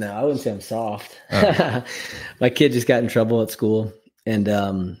 Dad? No, I wouldn't say I'm soft. Oh. My kid just got in trouble at school, and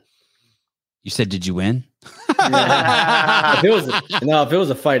you said, "Did you win?" if it was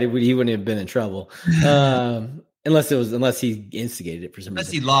a fight, he wouldn't have been in trouble. Unless he instigated it for some reason.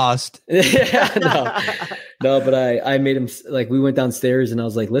 Unless he lost. No, but I made him, like, we went downstairs and I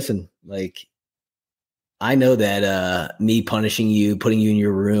was like, listen, like, I know that me punishing you, putting you in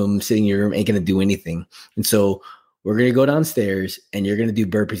your room, sitting in your room ain't going to do anything. And so we're going to go downstairs and you're going to do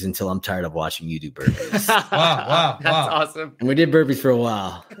burpees until I'm tired of watching you do burpees. Wow. That's awesome. And we did burpees for a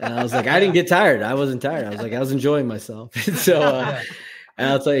while. And I was like, I didn't get tired. I wasn't tired. I was like, I was enjoying myself. And so and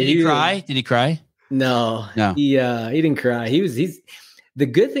I'll tell you. Did he cry? Did he cry? No. He didn't cry. He's the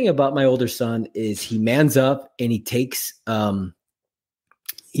good thing about my older son is he mans up and he takes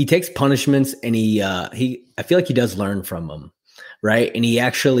punishments and I feel like he does learn from them. Right. And he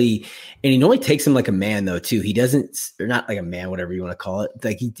normally takes him like a man though, too. He doesn't, or not like a man, whatever you want to call it.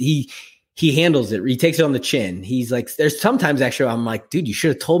 Like he handles it. He takes it on the chin. He's like, there's sometimes actually I'm like, dude, you should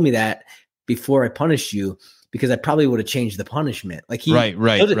have told me that before I punished you, because I probably would have changed the punishment. Like right.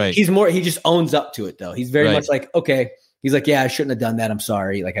 He just owns up to it though. He's very much like, okay. He's like, yeah, I shouldn't have done that. I'm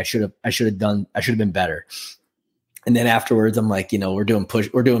sorry. Like I should have been better. And then afterwards I'm like, we're doing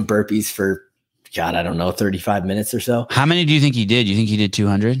burpees for, God, I don't know, 35 minutes or so. How many do you think he did? You think he did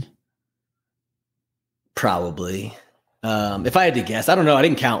 200? Probably. If I had to guess, I don't know. I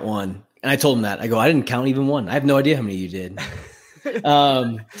didn't count one. And I told him that. I go, I didn't count even one. I have no idea how many you did.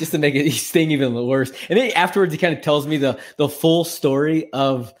 Just to make his thing even worse. And then afterwards, he kind of tells me the full story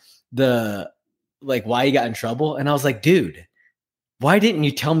of why he got in trouble. And I was like, dude, why didn't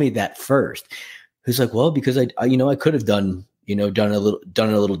you tell me that first? He's like, well, because I could have done it a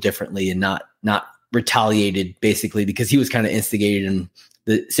little differently and not retaliated, basically, because he was kind of instigated in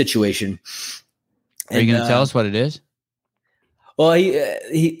the situation. Are you going to tell us what it is? Well,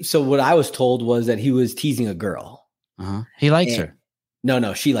 so what I was told was that he was teasing a girl. Uh-huh. He likes her.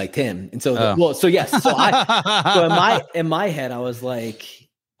 No, she liked him. And so, yes. So in my head, I was like,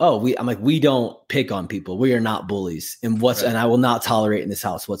 we don't pick on people. We are not bullies. And I will not tolerate in this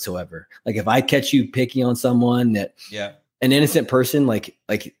house whatsoever. Like if I catch you picking on someone an innocent person, like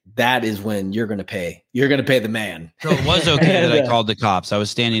that is when you're going to pay. You're going to pay the man. So it was okay that I called the cops. I was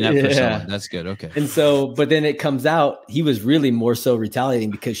standing up for Yeah. someone. That's good. Okay. And so, but then it comes out he was really more so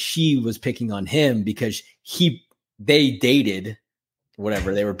retaliating because she was picking on him because they dated,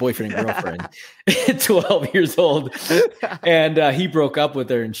 whatever, they were boyfriend and girlfriend, 12 years old, and he broke up with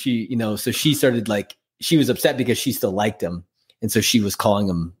her, and she, you know, so she started like she was upset because she still liked him, and so she was calling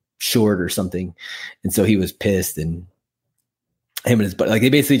him short or something, and so he was pissed, and him and his but like they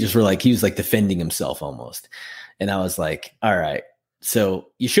basically just were like he was like defending himself almost, and I was like, all right. So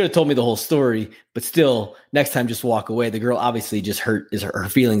you should have told me the whole story, but still, next time just walk away. The girl obviously just her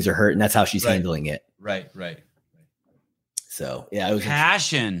feelings are hurt, and that's how she's handling it. Right. So yeah, it was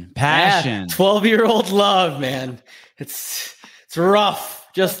Passion. 12-year-old love, man. It's rough,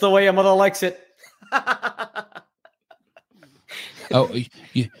 just the way a mother likes it. Oh,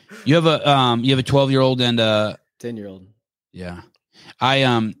 you have a 12-year-old and 10-year-old. yeah. I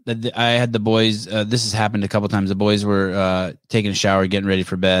had the boys. This has happened a couple times. The boys were taking a shower, getting ready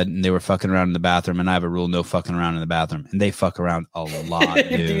for bed, and they were fucking around in the bathroom. And I have a rule: no fucking around in the bathroom. And they fuck around a lot,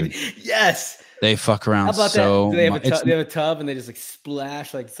 dude. Yes. They fuck around How about so that? Do they have, much. they have a tub and they just like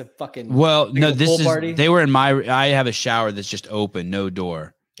splash like it's a fucking. Well, like no, a this pool is party? they were in my. I have a shower that's just open, no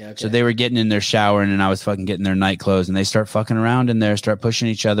door. Yeah, okay. So they were getting in their shower, and I was fucking getting their night clothes, and they start fucking around in there, start pushing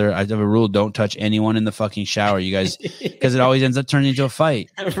each other. I have a rule: don't touch anyone in the fucking shower, you guys, because it always ends up turning into a fight.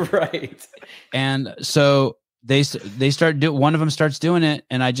 Right. And so they start one of them starts doing it,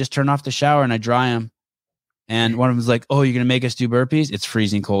 and I just turn off the shower and I dry them. And one of them's like, "Oh, you're gonna make us do burpees? It's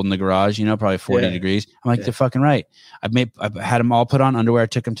freezing cold in the garage, you know, probably 40 degrees." I'm like, "They're fucking right." I've had them all put on underwear. I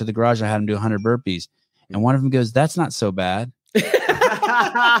took them to the garage. I had them do 100 burpees, and one of them goes, "That's not so bad." So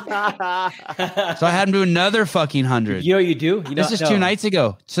I had them do another fucking 100. You know what you do? This is 2 nights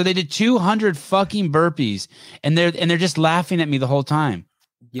ago. So they did 200 fucking burpees, and they're just laughing at me the whole time.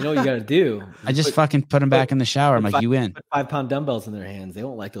 You know what you got to do? I just fucking put them back in the shower. I'm like, "You win." Put 5-pound dumbbells in their hands. They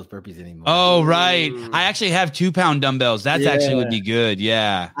won't like those burpees anymore. Oh, right. I actually have 2-pound dumbbells. That's actually would be good.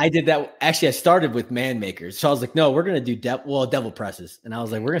 Yeah. I did that. Actually, I started with man makers. So I was like, no, we're going to do devil presses. And I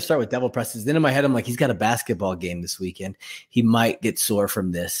was like, we're going to start with devil presses. Then in my head, I'm like, he's got a basketball game this weekend. He might get sore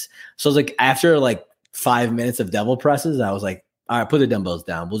from this. So I was like, after like 5 minutes of devil presses, I was like, all right, put the dumbbells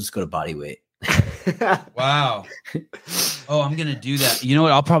down. We'll just go to body weight. Wow. Oh, I'm going to do that. You know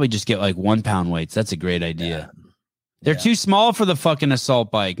what? I'll probably just get like 1-pound weights. That's a great idea. They're too small for the fucking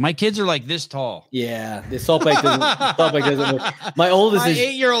assault bike. My kids are like this tall. Yeah. The assault bike doesn't work. My oldest My is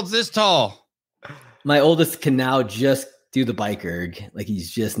 8-year-old's this tall. My oldest can now just do the bike erg. Like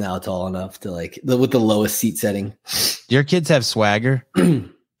he's just now tall enough to like with the lowest seat setting. Your kids have swagger?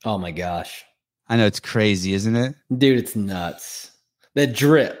 Oh my gosh. I know, it's crazy, isn't it? Dude, it's nuts. The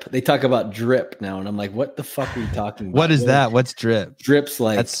drip. They talk about drip now, and I'm like, what the fuck are you talking about? What is that? What's drip? Drip's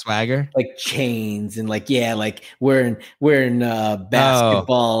like That's swagger? like chains and like like wearing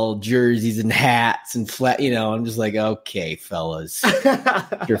basketball jerseys and hats and flat, you know. I'm just like, okay, fellas.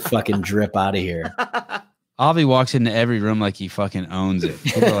 Your fucking drip out of here. Avi walks into every room like he fucking owns it.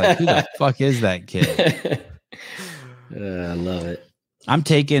 People are like, who the fuck is that kid? I love it. I'm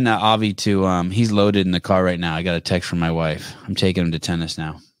taking Avi to he's loaded in the car right now. I got a text from my wife. I'm taking him to tennis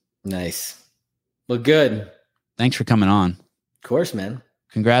now. Nice. Well, good. Thanks for coming on. Of course, man.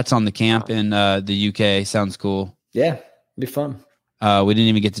 Congrats on the camp in the UK. Sounds cool. Yeah, it'd be fun. We didn't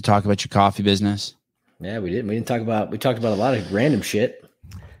even get to talk about your coffee business. Yeah, we didn't. We talked about a lot of random shit.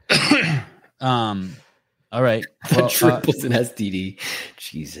 All right. Well, Triples and STD.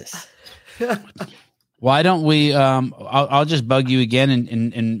 Jesus. Why don't we? I'll just bug you again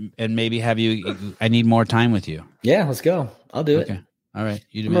and maybe have you. I need more time with you. Yeah, let's go. I'll do Okay. it. All right.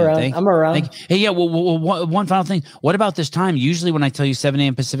 You do I'm man. around. I'm around. Hey, yeah. Well, one final thing. What about this time? Usually, when I tell you 7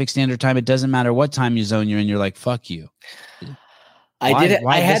 a.m. Pacific Standard Time, it doesn't matter what time zone you're in. You're like, "Fuck you." I did it.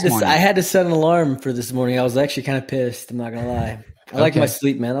 Why I had this to. morning? I had to set an alarm for this morning. I was actually kind of pissed. I'm not gonna lie. I like Okay. my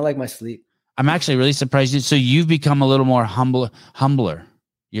sleep, man. I like my sleep. I'm actually really surprised. So you've become a little more humbler.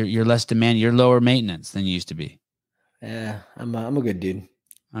 You're less demanding. You're lower maintenance than you used to be. Yeah, I'm a good dude.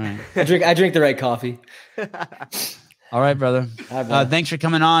 All right. I drink the right coffee. All right, brother. All right, brother. Thanks for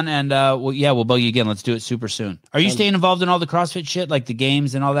coming on. And we'll bug you again. Let's do it super soon. Are you staying involved in all the CrossFit shit, like the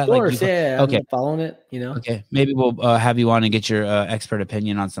games and all that? Of course, like yeah. Okay. I'm following it. You know. Okay. Maybe we'll have you on and get your expert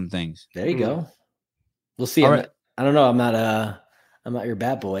opinion on some things. There you go. We'll see. All right. I don't know. I'm not your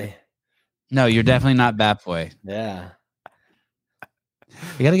bad boy. No, you're definitely not Bat Boy. Yeah.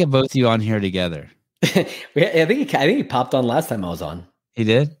 We got to get both of you on here together. I think he popped on last time I was on. He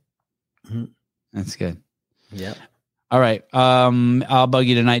did? Mhm. That's good. Yeah. All right. I'll bug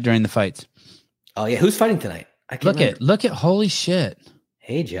you tonight during the fights. Oh yeah. Who's fighting tonight? I can't remember. Look at holy shit.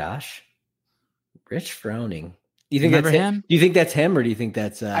 Hey, Josh. Rich Froning. You think Remember that's him? Do you think that's him, or do you think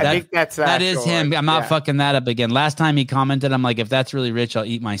that's? I think that's that is him. I'm not yeah. fucking that up again. Last time he commented, I'm like, if that's really Rich, I'll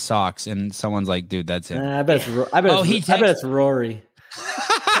eat my socks. And someone's like, dude, that's him. I bet it's. I bet. Oh, I bet it's Rory.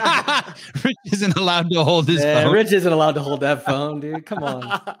 Rich isn't allowed to hold his phone. Rich isn't allowed to hold that phone, dude. Come on,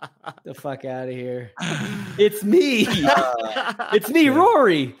 get the fuck out of here. It's me. It's me,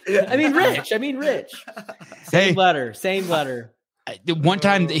 Rory. I mean, Rich. Same letter. One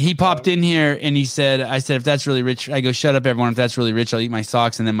time he popped in here and he said, I said, if that's really Rich, I go, shut up, everyone. If that's really Rich, I'll eat my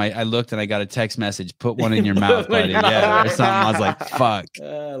socks. And then I looked and I got a text message, put one in your mouth, buddy. Yeah, or something. I was like, fuck.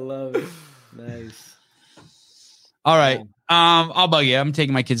 I love it. Nice. All right. I'll bug you. I'm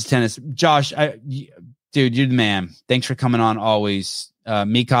taking my kids to tennis. Josh, dude, you're the man. Thanks for coming on always.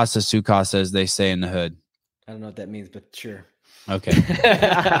 Mi casa, su casa, as they say in the hood. I don't know what that means, but sure. Okay.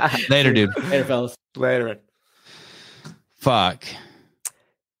 Later, dude. Later, fellas. Later. Fuck.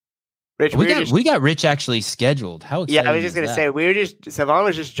 Rich, we got Rich actually scheduled. How exciting! Yeah, I was just gonna say Savon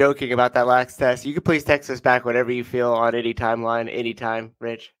was just joking about that last test. You could please text us back whatever you feel on any timeline, anytime,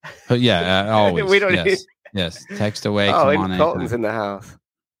 Rich. Yeah, always. We don't need. Yes, text away. Oh, come on, and Colton's in the house.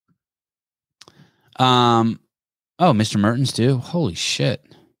 Mr. Mertens too. Holy shit!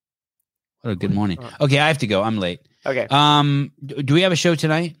 What a good morning. Okay, I have to go. I'm late. Okay. Do we have a show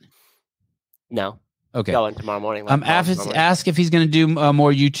tonight? No. Okay. Going tomorrow morning. Ask if he's going to do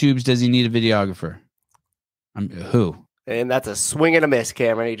more YouTubes. Does he need a videographer? Who? And that's a swing and a miss,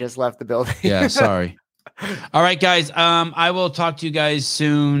 Cameron. He just left the building. Yeah, sorry. All right, guys. I will talk to you guys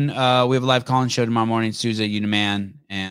soon. We have a live call-in show tomorrow morning. Souza, you the man, and